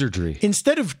Wizardry.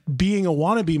 being a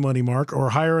wannabe Money Mark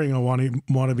or hiring a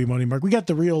wannabe Money Mark, we got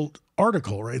the real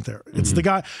article right there. It's the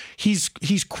guy, he's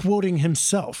quoting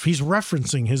himself. He's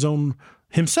referencing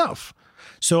himself.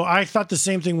 So I thought the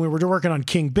same thing when we were working on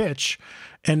King Bitch,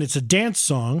 and it's a dance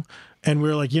song. And we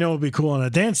were like, you know what would be cool on a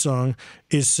dance song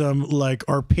is some like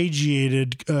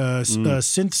arpeggiated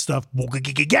synth stuff.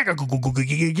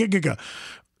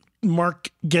 Mark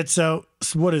gets out,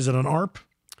 what is it, an ARP?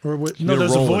 Or what? No,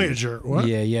 there's Roland. a Voyager. What?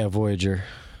 Yeah, Voyager.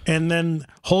 And then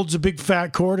holds a big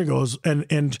fat chord and goes, and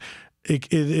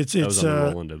it's That was on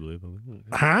the Roland, I believe.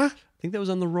 huh? I think that was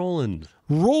on the Roland.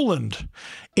 Roland.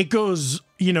 It goes,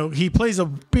 you know, he plays a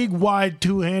big wide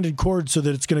two-handed chord so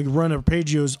that it's going to run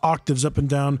arpeggios octaves up and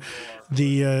down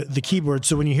the keyboard.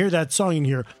 So when you hear that song and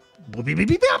you hear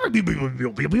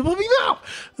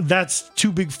that's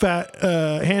two big fat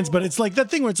hands, but it's like that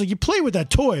thing where it's like you play with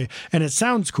that toy and it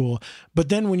sounds cool, but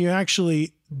then when you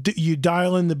actually you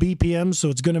dial in the BPM so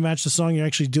it's going to match the song, you're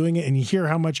actually doing it and you hear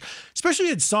how much,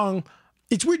 especially in song,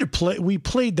 it's weird to play. We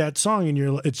played that song and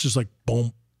it's just like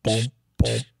boom, boom,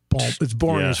 boom, boom. It's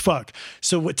boring as fuck.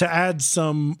 So to add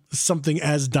something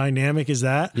as dynamic as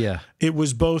that, it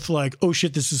was both like, oh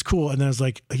shit, this is cool, and then I was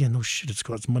like, oh, yeah, no shit, it's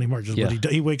cool. It's Money Mark.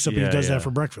 He wakes up and he does that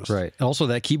for breakfast. Right. Also,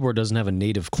 that keyboard doesn't have a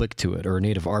native click to it or a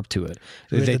native ARP to it.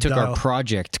 They took our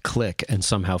project click and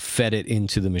somehow fed it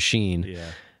into the machine.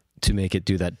 To make it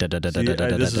do that.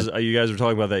 You guys were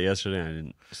talking about that yesterday.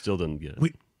 And I still didn't get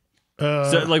it.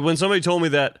 So, like when somebody told me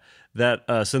that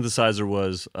synthesizer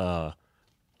was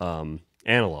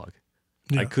analog,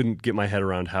 I couldn't get my head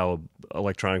around how an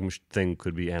electronic thing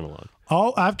could be analog.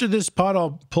 After this pod,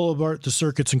 I'll pull apart the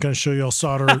circuits and kind of show you. I'll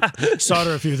solder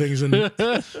a few things.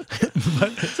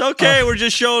 But it's okay. We're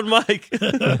just showing Mike.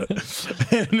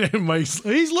 and Mike's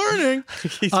he's learning.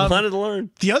 He's wanted to learn.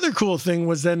 The other cool thing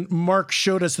was then Mark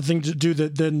showed us the thing to do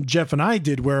that then Jeff and I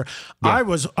did, where I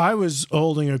was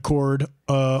holding a chord.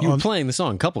 You were playing the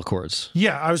song, a couple of chords.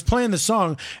 Yeah, I was playing the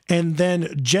song, and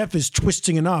then Jeff is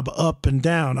twisting a knob up and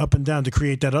down to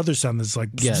create that other sound that's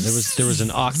like there was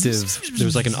an octave. There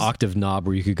was like an octave knob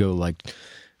where you could go like,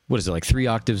 what is it, like 3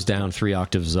 octaves down, 3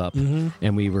 octaves up,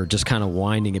 and we were just kind of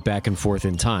winding it back and forth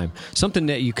in time. Something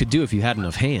that you could do if you had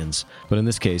enough hands, but in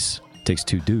this case, it takes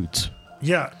 2 dudes.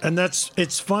 Yeah, and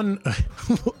it's fun.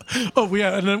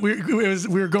 And then we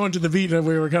were going to the beat and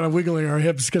we were kind of wiggling our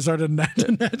hips because our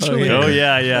naturally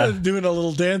doing a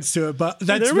little dance to it. But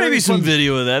there may be some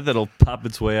video of that'll pop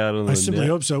its way out on the I simply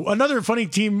hope so. Another funny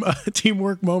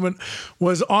teamwork moment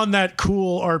was on that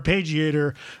cool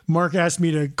arpeggiator. Mark asked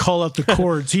me to call out the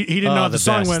chords. He didn't know how the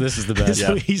song went. This is the best.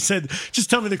 So he said,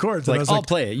 "Just tell me the chords." And like, I'll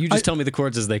play it. You just tell me the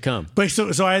chords as they come. But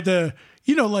so I had to,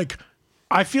 like.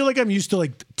 I feel like I'm used to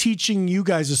like teaching you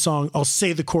guys a song. I'll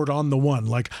say the chord on the one.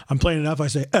 Like I'm playing an F, I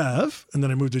say F, and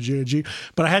then I move to G and G.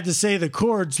 But I had to say the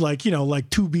chords like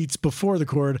 2 beats before the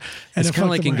chord. And it's kind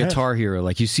of like in Guitar Hero.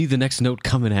 Like you see the next note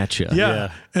coming at you.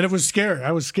 Yeah. And it was scary.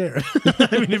 I was scared.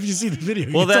 I mean, if you see the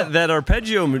video. Well, that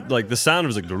arpeggio, like the sound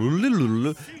was like,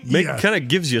 kind of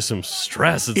gives you some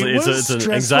stress. It's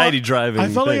an anxiety driving. I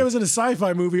felt thing. like I was in a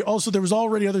sci-fi movie. Also, there was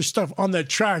already other stuff on that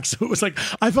track. So it was like,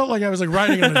 I felt like I was like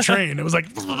riding on a train. It was like,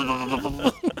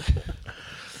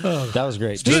 that was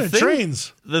great. Speaking of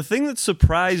trains, the thing that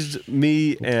surprised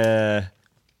me in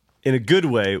a good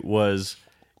way was,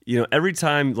 every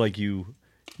time like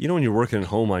when you're working at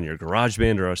home on your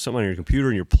GarageBand or something on your computer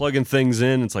and you're plugging things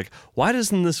in, it's like, why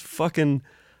doesn't this fucking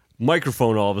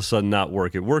microphone all of a sudden not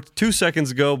work? It worked 2 seconds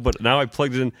ago, but now I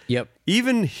plugged it in. Yep.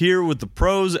 Even here with the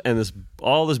pros and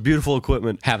all this beautiful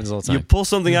equipment, happens all the time. You pull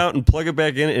something out and plug it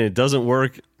back in and it doesn't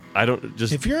work.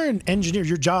 If you're an engineer,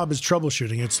 your job is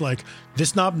troubleshooting. It's like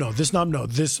this knob, no, this knob, no.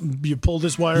 This you pull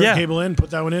this wire cable in,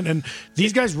 put that one in, and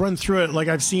these guys run through it. Like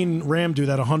I've seen Ram do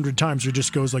that 100 times. It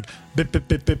just goes like bip bip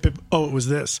bip bip bip. Oh, it was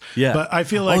this. Yeah. But I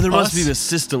feel like there must be this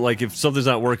system. Like if something's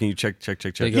not working, you check. They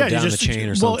go down the chain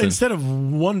or something. Well, instead of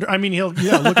wonder, I mean he'll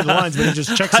look at the lines, but he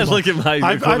just checks. I look at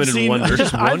my equipment and wonder.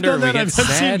 I've done that. I've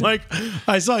seen like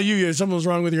I saw you. Something was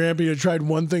wrong with your amp. You tried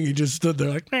one thing. He just stood there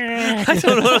like I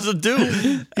don't know what else to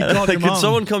do. Can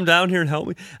someone come down here and help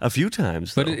me? A few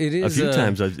times, but it is a few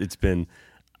times. It's been.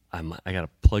 I got to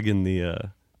plug in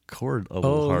the cord a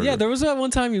little harder. Yeah, there was that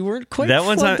one time you weren't quite. That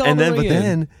one time, and then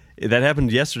then that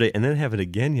happened yesterday, and then it happened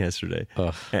again yesterday.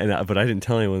 But I didn't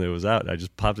tell anyone it was out. I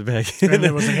just popped it back in. And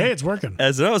it was like, hey, it's working.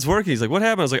 As no, it's working. He's like, what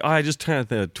happened? I was like, I just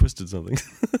kind of twisted something.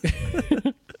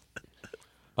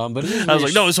 But I was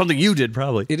like, no, it's something you did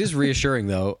probably. It is reassuring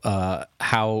though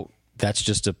how that's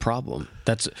just a problem.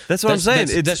 That's what I'm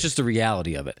saying. That's just the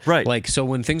reality of it. Right. Like, so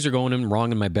when things are going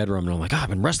wrong in my bedroom, and I'm like, I've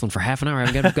been wrestling for half an hour. I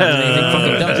haven't gotten anything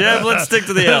fucking done. Jeff, let's stick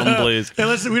to the album, please. Hey,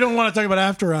 we don't want to talk about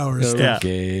after hours. Yeah.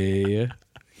 Okay.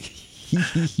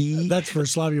 That's for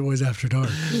Sloppy Boys After Dark.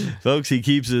 Folks, he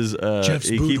keeps his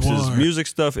Boudoir. music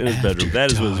stuff in his bedroom.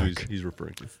 That is what he's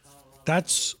referring to.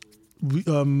 That's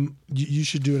you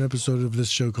should do an episode of this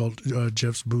show called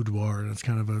Jeff's Boudoir, and it's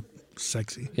kind of a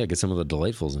sexy. Yeah, get some of the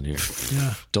delightfuls in here.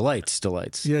 Yeah. Delights.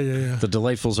 Yeah. The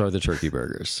delightfuls are the turkey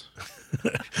burgers.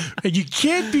 And you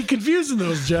can't be confusing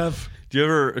those, Jeff. Do you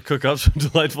ever cook up some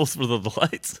delightfuls for the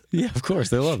delights? Yeah, of course.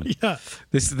 They love it. Yeah.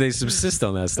 They subsist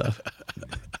on that stuff.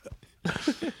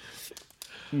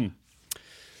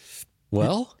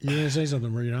 Well, You're gonna say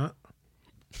something, were you not?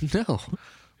 no.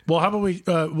 Well, how about we?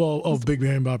 Big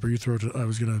Man Bopper, you throw it. I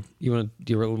was gonna. You want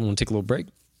to take a little break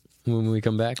when we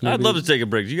come back? I'd love to take a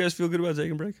break. Do you guys feel good about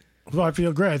taking a break? Well, I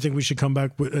feel great. I think we should come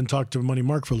back and talk to Money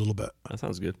Mark for a little bit. That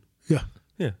sounds good. Yeah.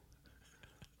 Yeah.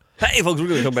 Hey, folks, we're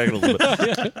going to come back in a little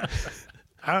bit.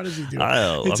 How does he do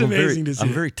it? It's amazing to see. I'm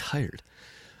very tired.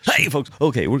 Hey, folks.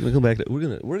 Okay, we're gonna come back.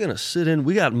 We're gonna sit in.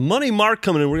 We got Money Mark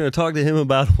coming in. We're gonna talk to him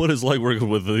about what it's like working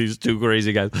with these two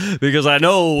crazy guys, because I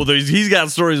know he's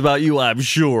got stories about you. I'm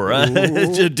sure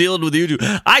dealing with you two.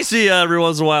 I see you every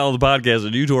once in a while on the podcast,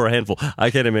 and you two are a handful.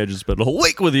 I can't imagine spending a whole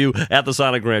week with you at the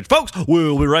Sonic Ranch, folks.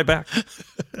 We'll be right back.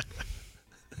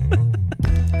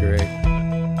 Great.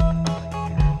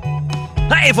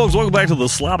 Hey, folks, welcome back to the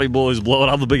Sloppy Boys Blowing.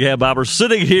 I'm the Big Head Bopper,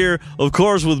 sitting here, of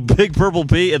course, with Big Purple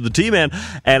P and the T-Man.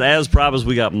 And as promised,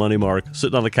 we got Money Mark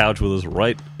sitting on the couch with us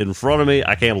right in front of me.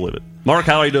 I can't believe it. Mark,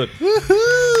 how are you doing?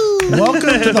 Woohoo!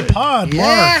 Welcome to the pod,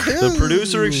 Mark. The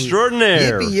producer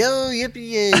extraordinaire. Yippee yo, yippee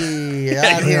yay!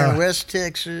 Out here in West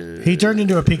Texas. He turned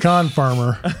into a pecan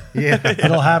farmer. Yeah,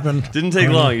 It'll happen. Didn't take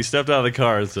long. He stepped out of the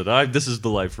car and said, this is the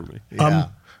life for me. yeah.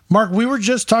 Mark, we were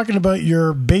just talking about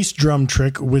your bass drum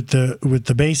trick with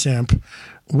the bass amp.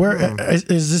 Where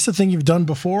is this a thing you've done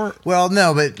before? Well,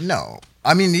 no.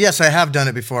 I mean, yes, I have done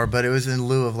it before, but it was in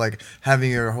lieu of like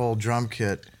having your whole drum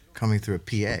kit coming through a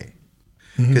PA.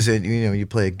 Because you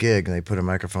play a gig and they put a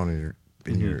microphone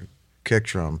in your kick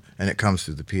drum and it comes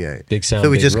through the PA. Big sound. So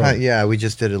we big just roll. we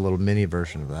just did a little mini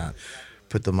version of that.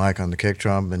 Put the mic on the kick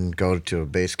drum and go to a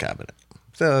bass cabinet.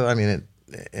 So I mean,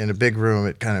 in a big room,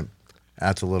 it kind of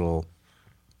adds a little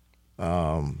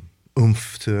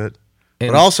oomph to it.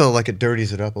 But also, like, it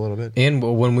dirties it up a little bit. And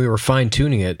when we were fine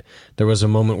tuning it, there was a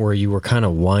moment where you were kind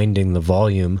of winding the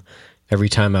volume every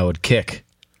time I would kick.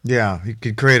 Yeah, you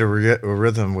could create a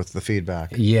rhythm with the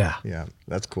feedback. Yeah. Yeah,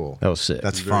 that's cool. That was sick.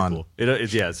 That's Very fun. cool.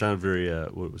 It sounded very,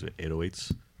 what was it,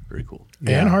 808s? Very cool.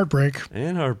 And Heartbreak.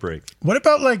 And Heartbreak. What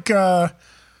about like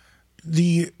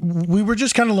we were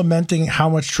just kind of lamenting how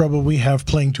much trouble we have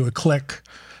playing to a click.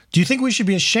 Do you think we should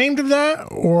be ashamed of that,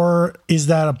 or is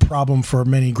that a problem for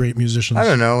many great musicians? I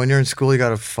don't know. When you're in school, you got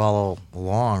to follow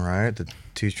along, right? The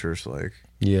teacher's like,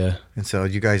 Yeah. and so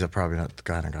you guys are probably not the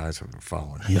kind of guys who are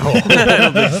following.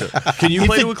 Can you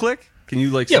play to a click? Can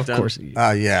you, like, Yeah, sit of down? course.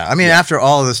 Yeah. I mean, after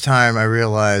all of this time, I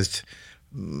realized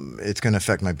it's going to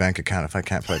affect my bank account if I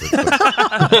can't play the click.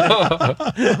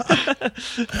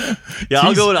 Yeah,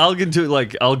 I'll get into it,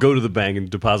 like, I'll go to the bank and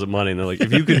deposit money, and they're like,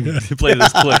 if you can play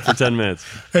this click for 10 minutes.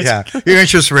 Yeah, your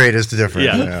interest rate is different.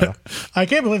 Yeah. I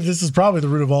can't believe this is probably the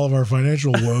root of all of our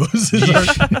financial woes, is our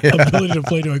ability to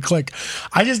play to a click.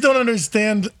 I just don't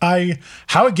understand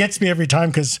how it gets me every time,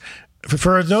 because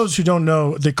for those who don't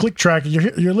know, the click track,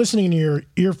 you're listening in your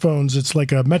earphones, it's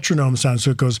like a metronome sound,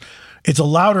 so it's a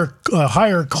louder,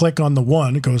 higher click on the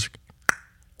one. It goes...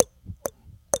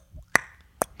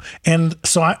 And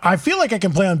so I feel like I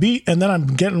can play on beat, and then I'm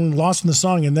getting lost in the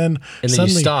song, and then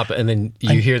suddenly you stop, and then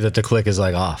you hear that the click is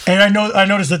like off. And I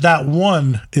noticed that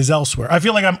one is elsewhere. I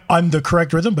feel like I'm the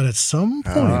correct rhythm, but at some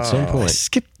point, I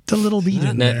skipped a little beat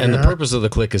in there. And the purpose of the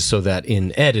click is so that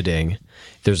in editing,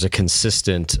 there's a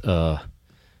consistent. What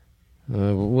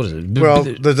is it? Well,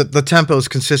 the tempo is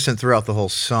consistent throughout the whole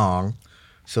song,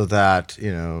 so that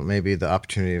maybe the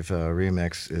opportunity of a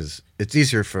remix it's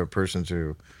easier for a person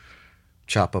to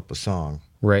chop up a song,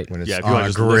 right? When it's Yeah, if you want on to a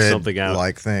just lift something out.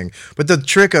 grid-like thing. But the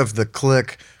trick of the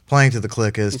click, playing to the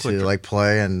click, is to like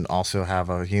play and also have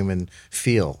a human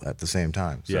feel at the same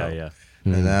time. So, Yeah.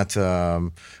 And that's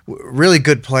really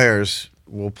good players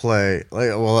will play.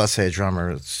 Let's say a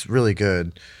drummer, it's really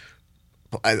good.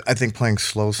 I think playing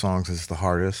slow songs is the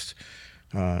hardest.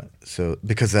 So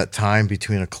because that time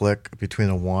between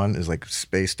a one is like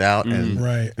spaced out, and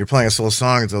Right. you're playing a slow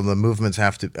song, so the movements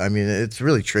have to. I mean, it's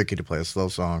really tricky to play a slow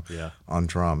song on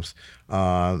drums.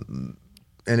 And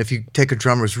if you take a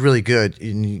drummer who's really good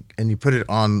and you put it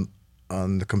on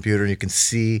on the computer and you can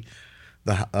see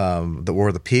the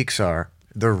where the peaks are.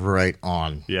 They're right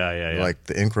on. Yeah. Like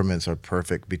the increments are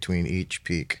perfect between each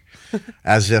peak,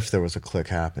 as if there was a click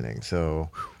happening. So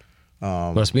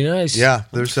Must be nice. yeah,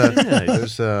 that's an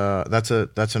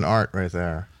art right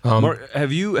there. Mark,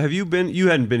 have you been? You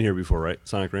hadn't been here before, right?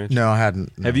 Sonic Ranch. No, I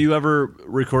hadn't. No. Have you ever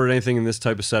recorded anything in this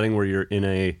type of setting where you're in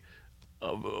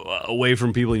away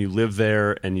from people and you live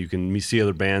there and you can see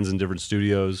other bands in different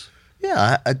studios?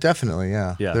 Yeah, I definitely.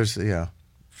 Yeah. Yeah. There's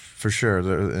for sure.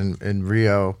 In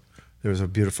Rio, there was a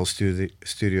beautiful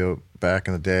studio back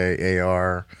in the day.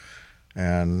 AR,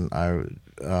 and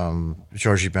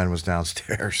Georgie Ben was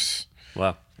downstairs.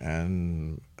 Wow.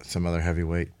 And some other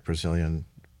heavyweight Brazilian,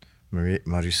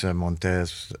 Marisa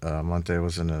Monte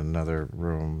was in another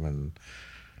room, and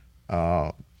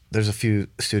there's a few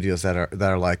studios that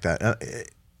are like that.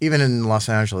 Even in Los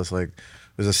Angeles, like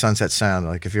there's a Sunset Sound.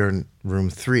 Like if you're in room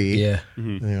 3, Yeah.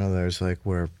 you know, there's like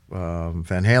where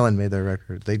Van Halen made their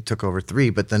record. They took over 3,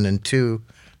 but then in 2,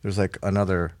 there's like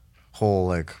another whole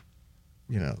like,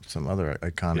 you know, some other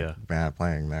iconic band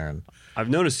playing there. And I've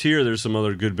noticed here there's some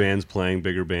other good bands playing,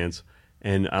 bigger bands.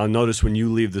 And I'll notice when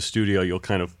you leave the studio, you'll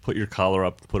kind of put your collar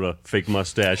up, put a fake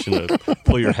mustache, and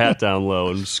pull your hat down low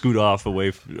and scoot off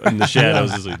away in the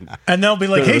shadows. It's like, And they'll be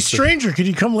like, "Hey, stranger, could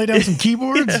you come lay down some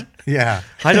keyboards?" yeah,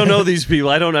 I don't know these people.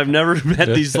 I've never met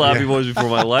these sloppy boys before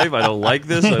in my life. I don't like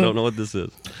this. I don't know what this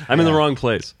is. I'm in the wrong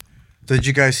place. Did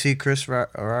you guys see Chris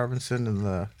Robinson in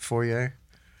the foyer?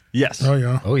 Yes. Oh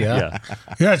yeah. Oh yeah.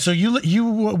 Yeah, so you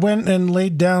went and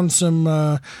laid down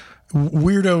some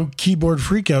weirdo keyboard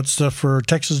freakout stuff for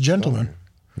Texas Gentlemen.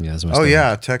 Yeah. Oh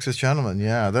yeah, Texas Gentlemen.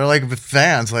 Yeah, they're like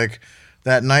fans. Like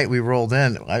that night we rolled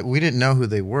in, we didn't know who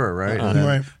they were, right? And then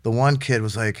Right. the one kid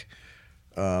was like,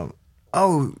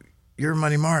 "Oh, you're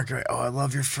Money Mark, right? Oh, I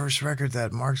love your first record,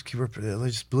 that Mark's keyboard. It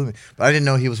just blew me." But I didn't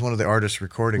know he was one of the artists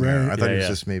recording there. Right. I thought he was Yeah.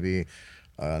 just maybe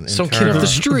Some kid off the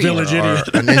street. Village idiot.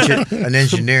 an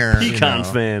engineer. you Econ know.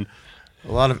 fan.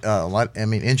 A lot. I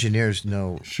mean, engineers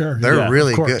know. Sure, they're yeah,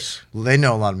 really of good. course. They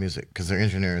know a lot of music because they're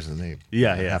engineers and they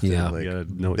Yeah. have to Yeah. like, You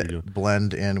gotta know what you're doing.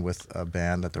 blend in with a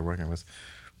band that they're working with.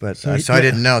 But So, so I yeah.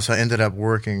 didn't know. So I ended up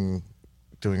doing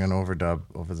an overdub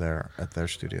over there at their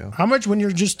studio. How much when you're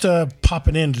just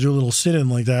popping in to do a little sit-in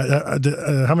like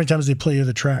that? How many times do they play you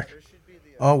the track?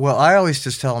 Oh well, I always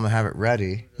just tell them to have it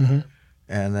ready, Mm-hmm.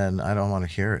 and then I don't want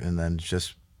to hear it, and then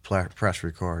just press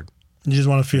record. You just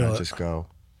want to feel And it. just go.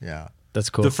 Yeah. That's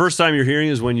cool. The first time you're hearing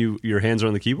is when your hands are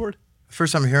on the keyboard? The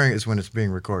first time I'm hearing it is when it's being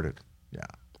recorded. Yeah.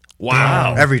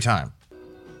 Wow. Every time.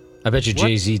 I bet you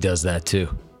Jay-Z does that too.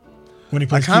 When he I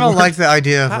plays kind of keyboard. like the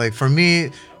idea of like for me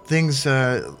things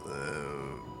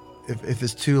if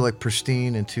it's too like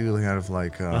pristine and too kind of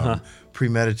like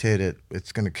premeditated,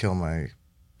 it's gonna kill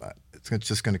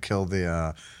just gonna kill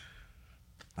the.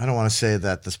 I don't want to say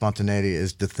that the spontaneity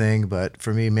is the thing, but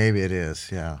for me maybe it is.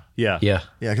 Yeah, Yeah. Yeah.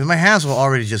 yeah, because my hands will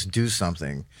already just do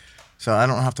something, so I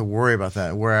don't have to worry about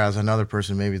that. Whereas another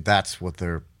person, maybe that's what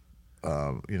they're,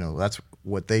 that's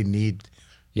what they need.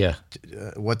 Yeah.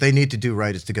 What they need to do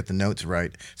right is to get the notes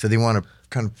right. So they want to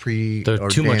kind of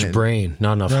There's too much brain,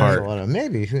 not enough heart.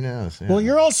 Maybe, who knows? Yeah. Well,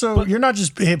 you're not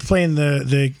just playing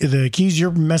the keys.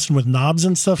 You're messing with knobs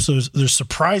and stuff. So there's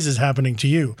surprises happening to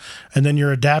you, and then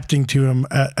you're adapting to them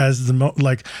as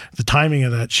the timing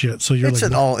of that shit. So It's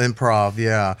an all improv,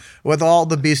 yeah. With all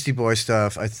the Beastie Boy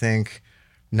stuff, I think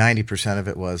 90% of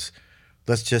it was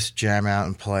let's just jam out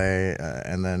and play,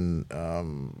 and then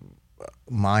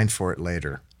mind for it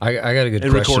later. I got a good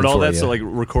And question record all for that, you. so like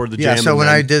record the Yeah. jam. So and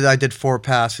when then- I did 4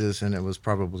 passes, and it was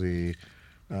probably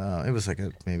it was like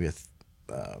maybe a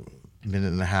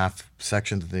minute and a half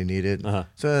section that they needed.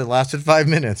 So it lasted 5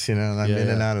 minutes, and I'm in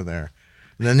and out of there.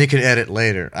 And then you can edit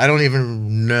later. I don't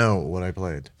even know what I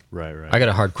played. Right. I got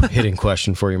a hard hitting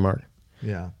question for you, Mark.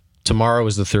 Yeah. Tomorrow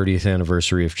is the 30th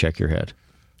anniversary of Check Your Head.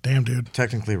 damn, dude.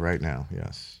 Technically, right now,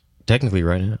 yes. Technically,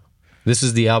 right now. This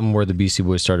is the album where the Beastie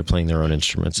Boys started playing their own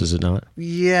instruments, is it not?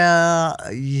 Yeah,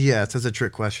 yes, that's a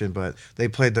trick question, but they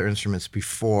played their instruments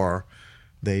before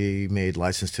they made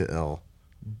License to Ill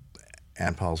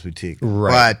and Paul's Boutique.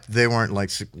 Right. But they weren't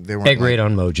Egg Raid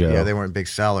on Mojo. Yeah, they weren't big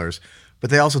sellers.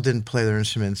 But they also didn't play their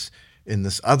instruments in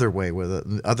this other way with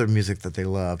the other music that they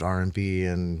loved, R&B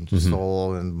and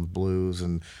soul and blues,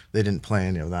 and they didn't play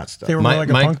any of that stuff. They were more like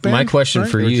a punk band. my question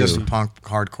right? for They were you, just punk,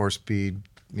 hardcore speed,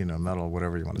 metal,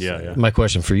 whatever you want to say. Yeah. my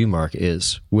question for you, Mark,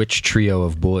 is which trio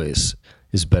of boys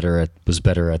was better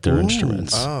at their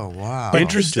instruments. Oh wow.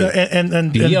 Interesting.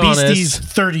 And Be honest. Beasties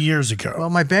 30 years ago. Well,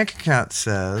 my bank account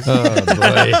says. Oh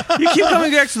boy. You keep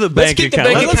coming back to the bank keep the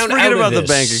account. bank Let's account forget out of about the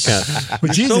this. bank account.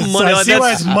 But Jesus, So money- I see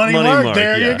why it's that's Money Money Mark. Mark,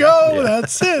 There yeah. you go. Yeah.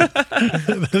 That's it.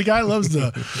 The guy loves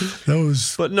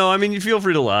those. But no, I mean, you feel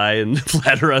free to lie and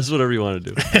flatter us, whatever you want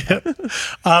to do.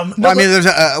 Well, I mean, there's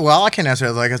well, I can answer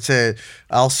it. Like I said,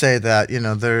 I'll say that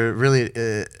they're really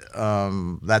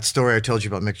that story I told you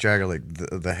about Mick Jagger, like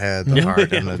the head, the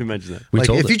heart, and Yeah, we the, mentioned that. We like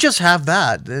told if it. you just have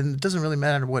that, then it doesn't really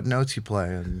matter what notes you play.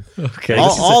 And Okay.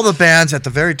 all the bands at the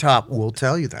very top will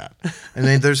tell you that. And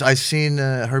then I've seen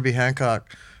Herbie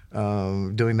Hancock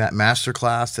doing that master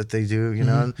class that they do,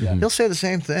 and he'll say the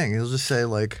same thing. He'll just say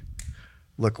like,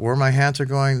 look, where my hands are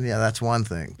going, yeah, that's one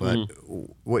thing, but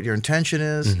what your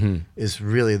intention is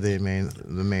really the main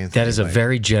thing. That is a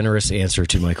very generous answer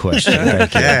to my question.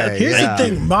 Thank you. Okay, Here's yeah. the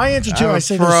thing. My answer to I'm I a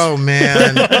say pro,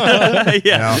 man.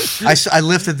 Yeah. I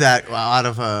lifted that out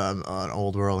of an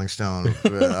old Rolling Stone,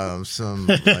 some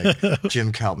like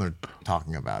Jim Keltner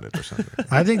talking about it or something.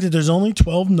 I think that there's only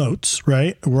 12 notes,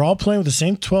 right? We're all playing with the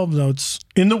same 12 notes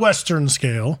in the Western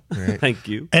scale. Thank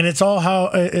you. And it's all how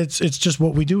it's just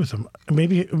what we do with them.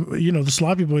 Maybe the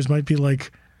Sloppy Boys might be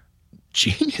like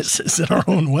geniuses in our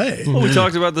own way. Well, we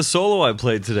talked about the solo I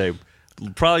played today.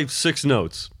 Probably 6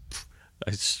 notes.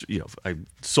 I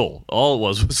soul. All it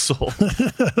was soul.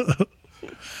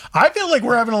 I feel like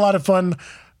we're having a lot of fun.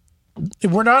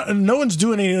 No one's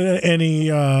doing any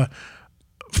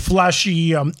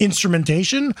flashy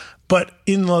instrumentation, but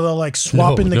in the like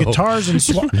swapping the guitars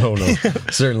and No,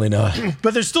 certainly not.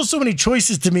 but there's still so many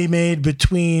choices to be made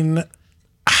between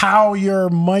how you're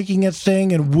miking a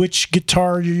thing and which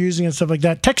guitar you're using and stuff like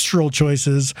that. Textural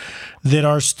choices that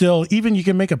are still, even you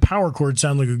can make a power chord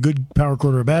sound like a good power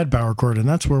chord or a bad power chord, and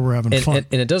that's where we're having fun.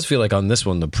 And it does feel like on this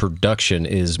one, the production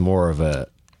is more of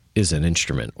is an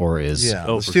instrument or is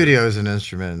The studio is an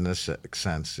instrument in this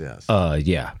sense, yes.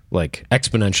 like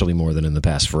exponentially more than in the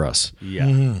past for us.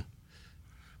 Yeah.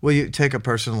 Well, you take a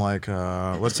person like,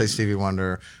 let's say Stevie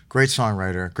Wonder, great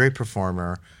songwriter, great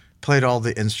performer, played all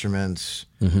the instruments,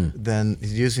 then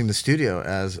using the studio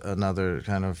as another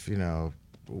kind of,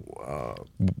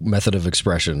 Method of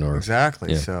expression or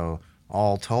exactly. Yeah. So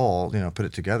all told, put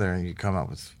it together and you come up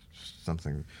with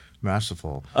something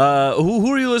masterful.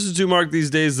 Who are you listening to, Mark, these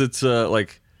days that's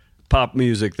like pop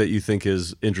music that you think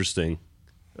is interesting?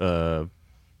 Oh,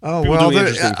 People well, doing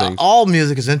interesting things. all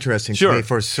music is interesting Sure, to me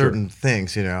for sure. certain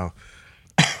things,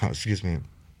 Excuse me.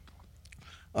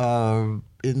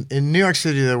 In New York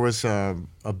City, there was a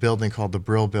building called the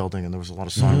Brill Building, and there was a lot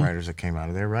of songwriters that came out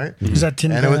of there, right? Is that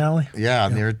Tin And it Pan was- Alley?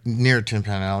 Yeah, near Tin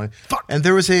Pan Alley. And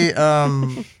there was a,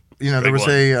 there was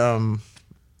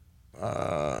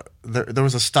there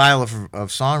was a style of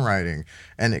songwriting,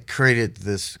 and it created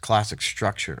this classic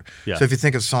structure. Yeah. So if you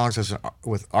think of songs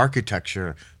with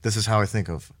architecture, this is how I think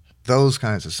of those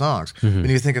kinds of songs. When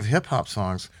you think of hip hop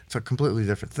songs, it's a completely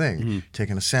different thing.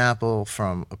 Taking a sample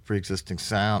from a pre-existing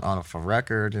sound on a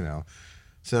record,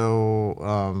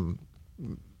 So,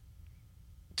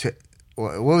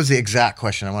 what was the exact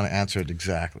question? I want to answer it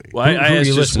exactly. Well, I Who are asked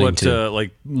you just listening what,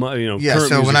 to? Yeah, current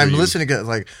so when music I'm are you- listening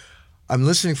to I'm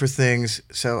listening for things.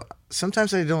 So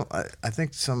sometimes I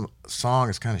think some song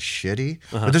is kind of shitty,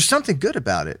 but there's something good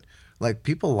about it. Like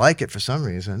people like it for some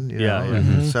reason, Yeah, yeah.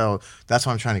 and so that's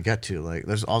what I'm trying to get to. Like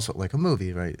there's also like a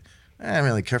movie, right? I don't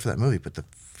really care for that movie, but the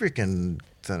freaking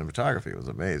cinematography was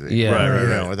amazing. Yeah.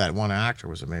 Right. Or that one actor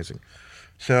was amazing.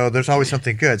 So there's always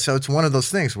something good. So it's one of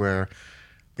those things where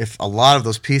if a lot of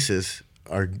those pieces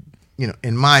are,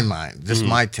 in my mind, just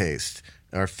my taste,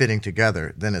 are fitting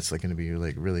together, then it's like going to be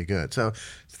like really good. So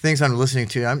things I'm listening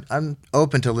to, I'm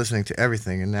open to listening to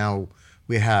everything, and now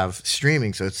we have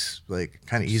streaming, so it's like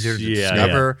kind of easier to Yeah,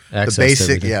 discover yeah. Access the to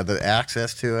basic, everything. the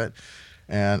access to it.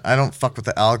 And I don't fuck with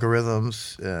the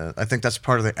algorithms. I think that's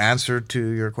part of the answer to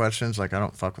your questions. Like I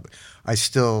don't fuck with it. I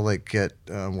still like get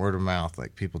word of mouth,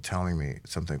 like people telling me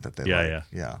something that they like.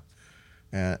 Yeah.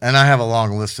 And I have a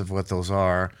long list of what those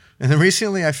are. And then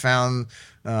recently I found,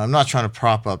 I'm not trying to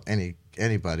prop up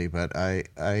anybody, but I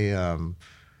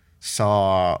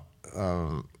saw,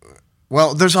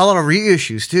 well, there's a lot of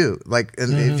reissues too. Like,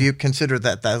 and if you consider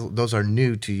that those are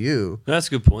new to you, That's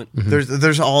a good point.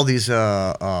 there's all these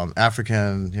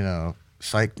African,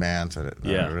 psych bands that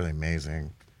Yeah. are really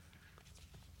amazing.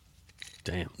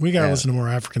 Damn. We got to Yeah. listen to more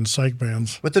African psych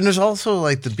bands. But then there's also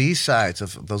like the B sides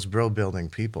of those Brill Building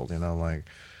people, like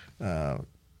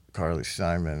Carly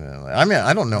Simon. And I mean,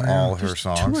 I don't know all her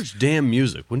songs. Too much damn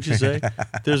music, wouldn't you say?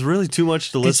 There's really too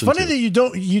much to It's listen funny to. that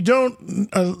you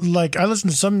don't like. I listen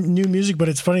to some new music, but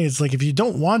it's funny. It's like if you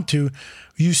don't want to,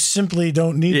 you simply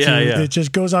don't need Yeah, to. yeah. It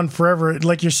just goes on forever.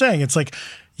 Like you're saying, it's like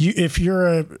if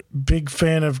you're a big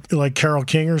fan of like Carole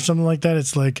King or something like that,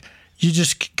 it's like you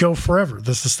just go forever.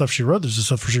 That's the stuff she wrote. There's the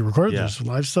stuff she recorded. Yeah. There's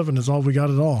live stuff, and it's all we got.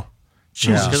 It all.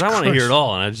 Jesus Because I want to hear it Christ.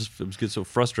 all, and I just get so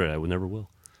frustrated. I would never will.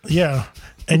 Yeah,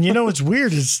 and you know what's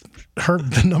weird is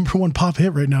the number one pop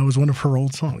hit right now is one of her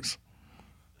old songs.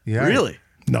 Yeah. Really?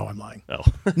 No, I'm lying. Oh.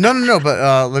 No.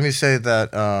 But let me say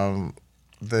that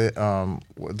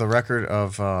the record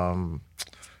of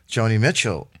Joni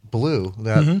Mitchell, Blue,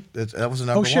 that was a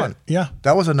number Oh, shit. one. Yeah.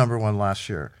 That was a number one last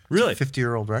year. Really?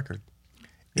 50-year-old record.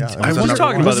 Yeah, it I was a wonder- We're number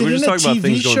talking one. about Was it. We're it just in a talking about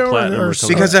things TV going show platinum or or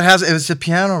something. Because it's a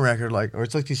piano record, or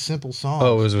it's like these simple songs.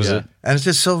 Oh, was Yeah. it? And it's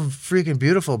just so freaking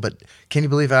beautiful. But can you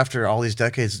believe after all these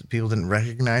decades, people didn't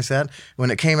recognize that?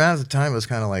 When it came out at the time, it was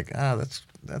kind of like,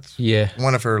 that's Yeah.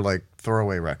 one of her like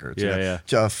throwaway records. Yeah.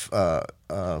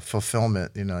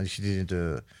 Fulfillment. She needed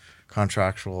a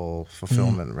contractual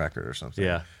fulfillment record or something.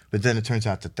 Yeah. But then it turns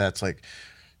out that that's like,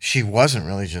 she wasn't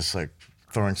really just like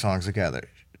throwing songs together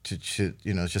to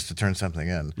just to turn something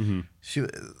in.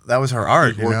 That was her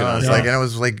art. Working on It's it. like, and it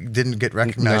was like didn't get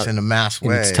recognized Not in a mass In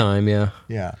way. its time, yeah.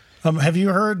 Yeah. Have you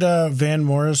heard Van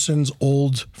Morrison's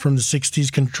old from the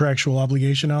 60s Contractual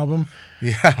Obligation album?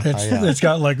 Yeah. It's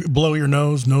got like Blow Your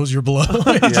Nose Your Blow.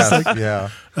 It's Yes, just like, yeah.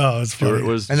 oh, it's funny. It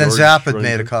was And then George Zappa running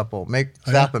made a through- couple.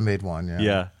 Zappa made one, yeah.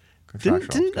 Yeah.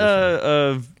 Contractual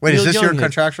Didn't Wait, Neil is this Young your had-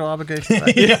 contractual obligation?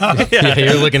 Yeah,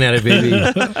 you're looking at it, baby.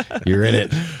 You're in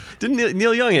it. Didn't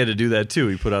Neil Young had to do that too?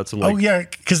 He put out some like Oh yeah,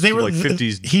 because they were like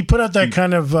 50s He put out that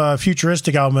kind of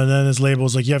futuristic album, and then his label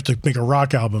was like, "You have to make a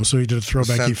rock album." So he did a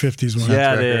throwbacky Synth- 50s one.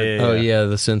 yeah, record. yeah. Oh, yeah,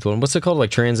 the synth one. What's it called?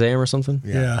 Like Trans Am or something?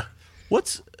 Yeah.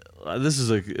 What's this is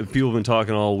a people have been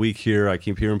talking all week here. I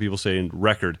keep hearing people saying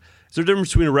record. Is there a difference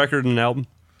between a record and an album?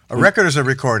 A record is a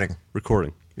recording.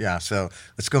 Recording. Yeah, so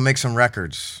let's go make some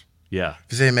records. Yeah.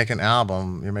 If you say make an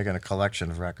album, you're making a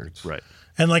collection of records. Right.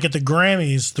 And like at the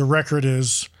Grammys, the record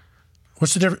is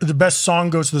what's the difference? The best song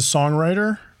goes to the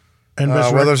songwriter, and best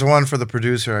Well, rec- there's one for the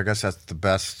producer. I guess that's the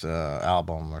best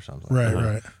album or something.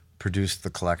 right. Produced the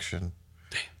collection.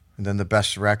 And then the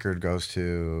best record goes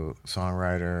to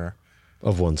songwriter.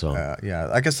 Of one song. Yeah,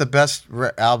 I guess the best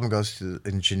album goes to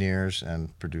engineers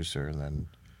and producer, and then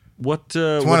What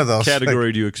one of those,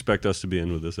 category do you expect us to be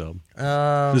in with this album?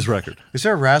 This record. is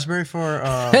there a raspberry for?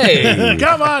 Hey!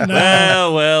 Come on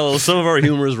now. Well, some of our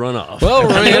humor has run off. Well, we're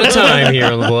running out of time here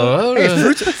on the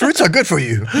blowout. Fruits are good for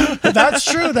you. That's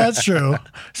true. That's true.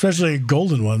 Especially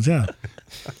golden ones. Yeah.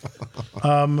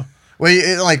 Well,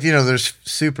 there's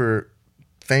super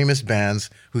famous bands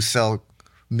who sell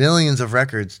millions of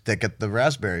records that get the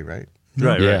raspberry, right?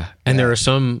 Right. Yeah. Right. And there are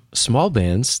some small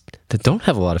bands that don't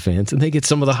have a lot of fans, and they get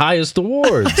some of the highest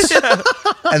awards.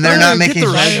 And they're not get making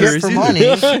the shit for raspberries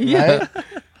money. Yeah. Right?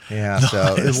 Yeah,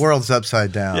 so the world's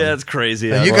upside down. Yeah, it's crazy.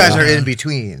 And you guys are in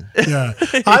between. Yeah.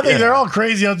 I think they're all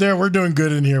crazy out there. We're doing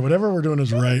good in here. Whatever we're doing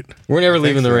is right. We're never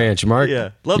leaving the so. ranch, Mark. Yeah.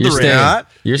 Love You're the ranch. staying. Not?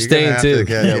 You're staying gonna have too. to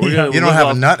get- Yeah, we're gonna you don't live have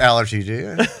off- a nut allergy, do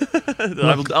you?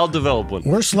 I'll develop one.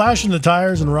 We're slashing the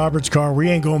tires in Robert's car. We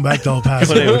ain't going back to El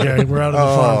Paso. Okay, we're out of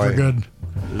the farm for good.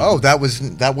 Oh, that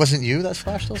wasn't you that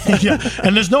slashed those? Yeah,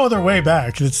 and there's no other way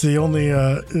back. It's the only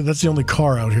that's the only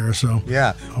car out here. So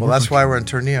Yeah. Well, that's why we're in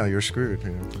Tornillo. You're screwed.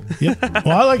 yeah.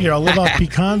 Well, I like it. I'll live off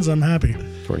pecans. I'm happy.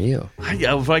 Tornillo.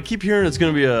 If I keep hearing it's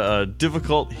going to be a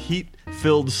difficult,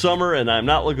 heat-filled summer, and I'm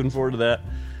not looking forward to that.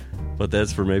 But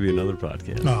that's for maybe another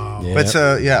podcast. Oh, Yeah. But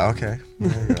okay.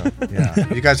 There you go.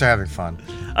 Yeah. You guys are having fun.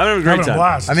 I'm having a great having a time.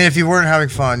 blast. I mean, if you weren't having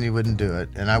fun, you wouldn't do it,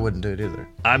 and I wouldn't do it either.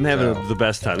 I'm having the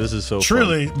best time. This is so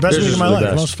Truly, fun. best This week is of my the life.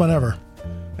 best. Most fun ever.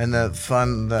 And the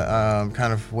fun,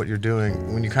 kind of what you're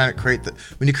doing when you kind of create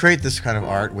this kind of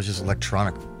art, which is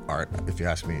electronic art. If you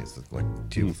ask me, it's like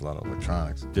too with a lot of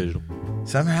electronics. Digital.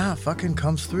 Somehow, it fucking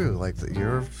comes through. Like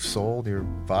your soul, your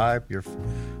vibe,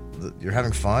 you're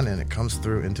having fun, and it comes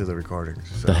through into the recordings.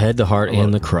 So, The head, the heart,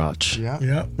 and the crotch. yeah.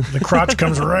 Yeah, the crotch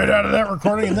comes right out of that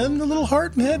recording, and then the little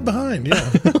heart and head behind. Yeah,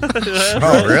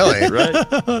 Oh, really? Right?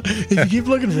 if you keep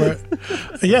looking for it.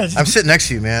 Yeah, I'm sitting next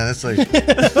to you, man. It's like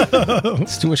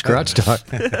It's too much crotch talk.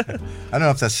 I don't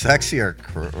know if that's sexy or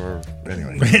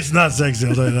anyway. it's not sexy.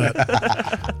 I'll tell you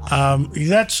that.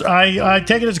 I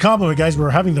take it as a compliment, guys. We're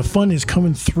having the fun is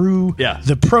coming through. Yeah.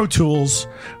 The Pro Tools.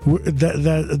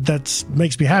 That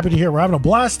makes me happy to hear. We're having a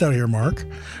blast out here, Mark.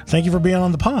 Thank you for being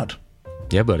on the pod.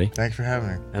 Yeah, buddy. Thanks for having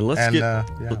me. And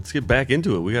let's get back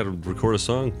into it. We got to record a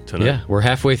song tonight. Yeah, we're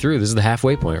halfway through. This is the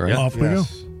halfway point, right? Off we go.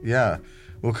 Yeah.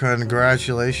 Well,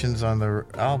 congratulations on the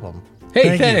album.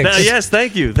 Hey, Thank you. thanks. Yes,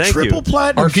 thank you. Thank Triple you.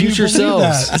 platinum. Our Can you future believe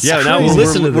that? selves. That's Yeah, now crazy.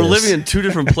 Listen to we're this. living in two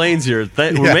different planes here.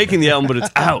 We're making the album, but it's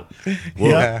out. Whoa,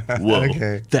 Yeah. whoa.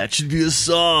 Okay. That should be a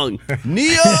song.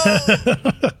 Neo!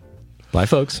 Bye,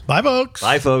 folks. Bye, folks.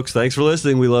 Bye, folks. Thanks for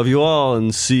listening. We love you all,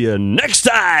 and see you next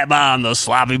time on the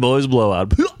Sloppy Boys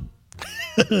Blowout.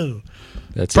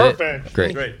 That's Perfect. it.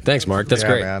 Great. Thanks, Mark. That's Yeah,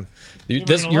 great. man.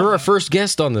 You're our first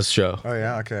guest on this show. Oh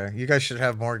yeah, okay. You guys should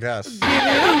have more guests. Give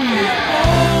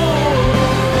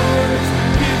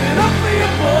it up for your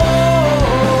boys.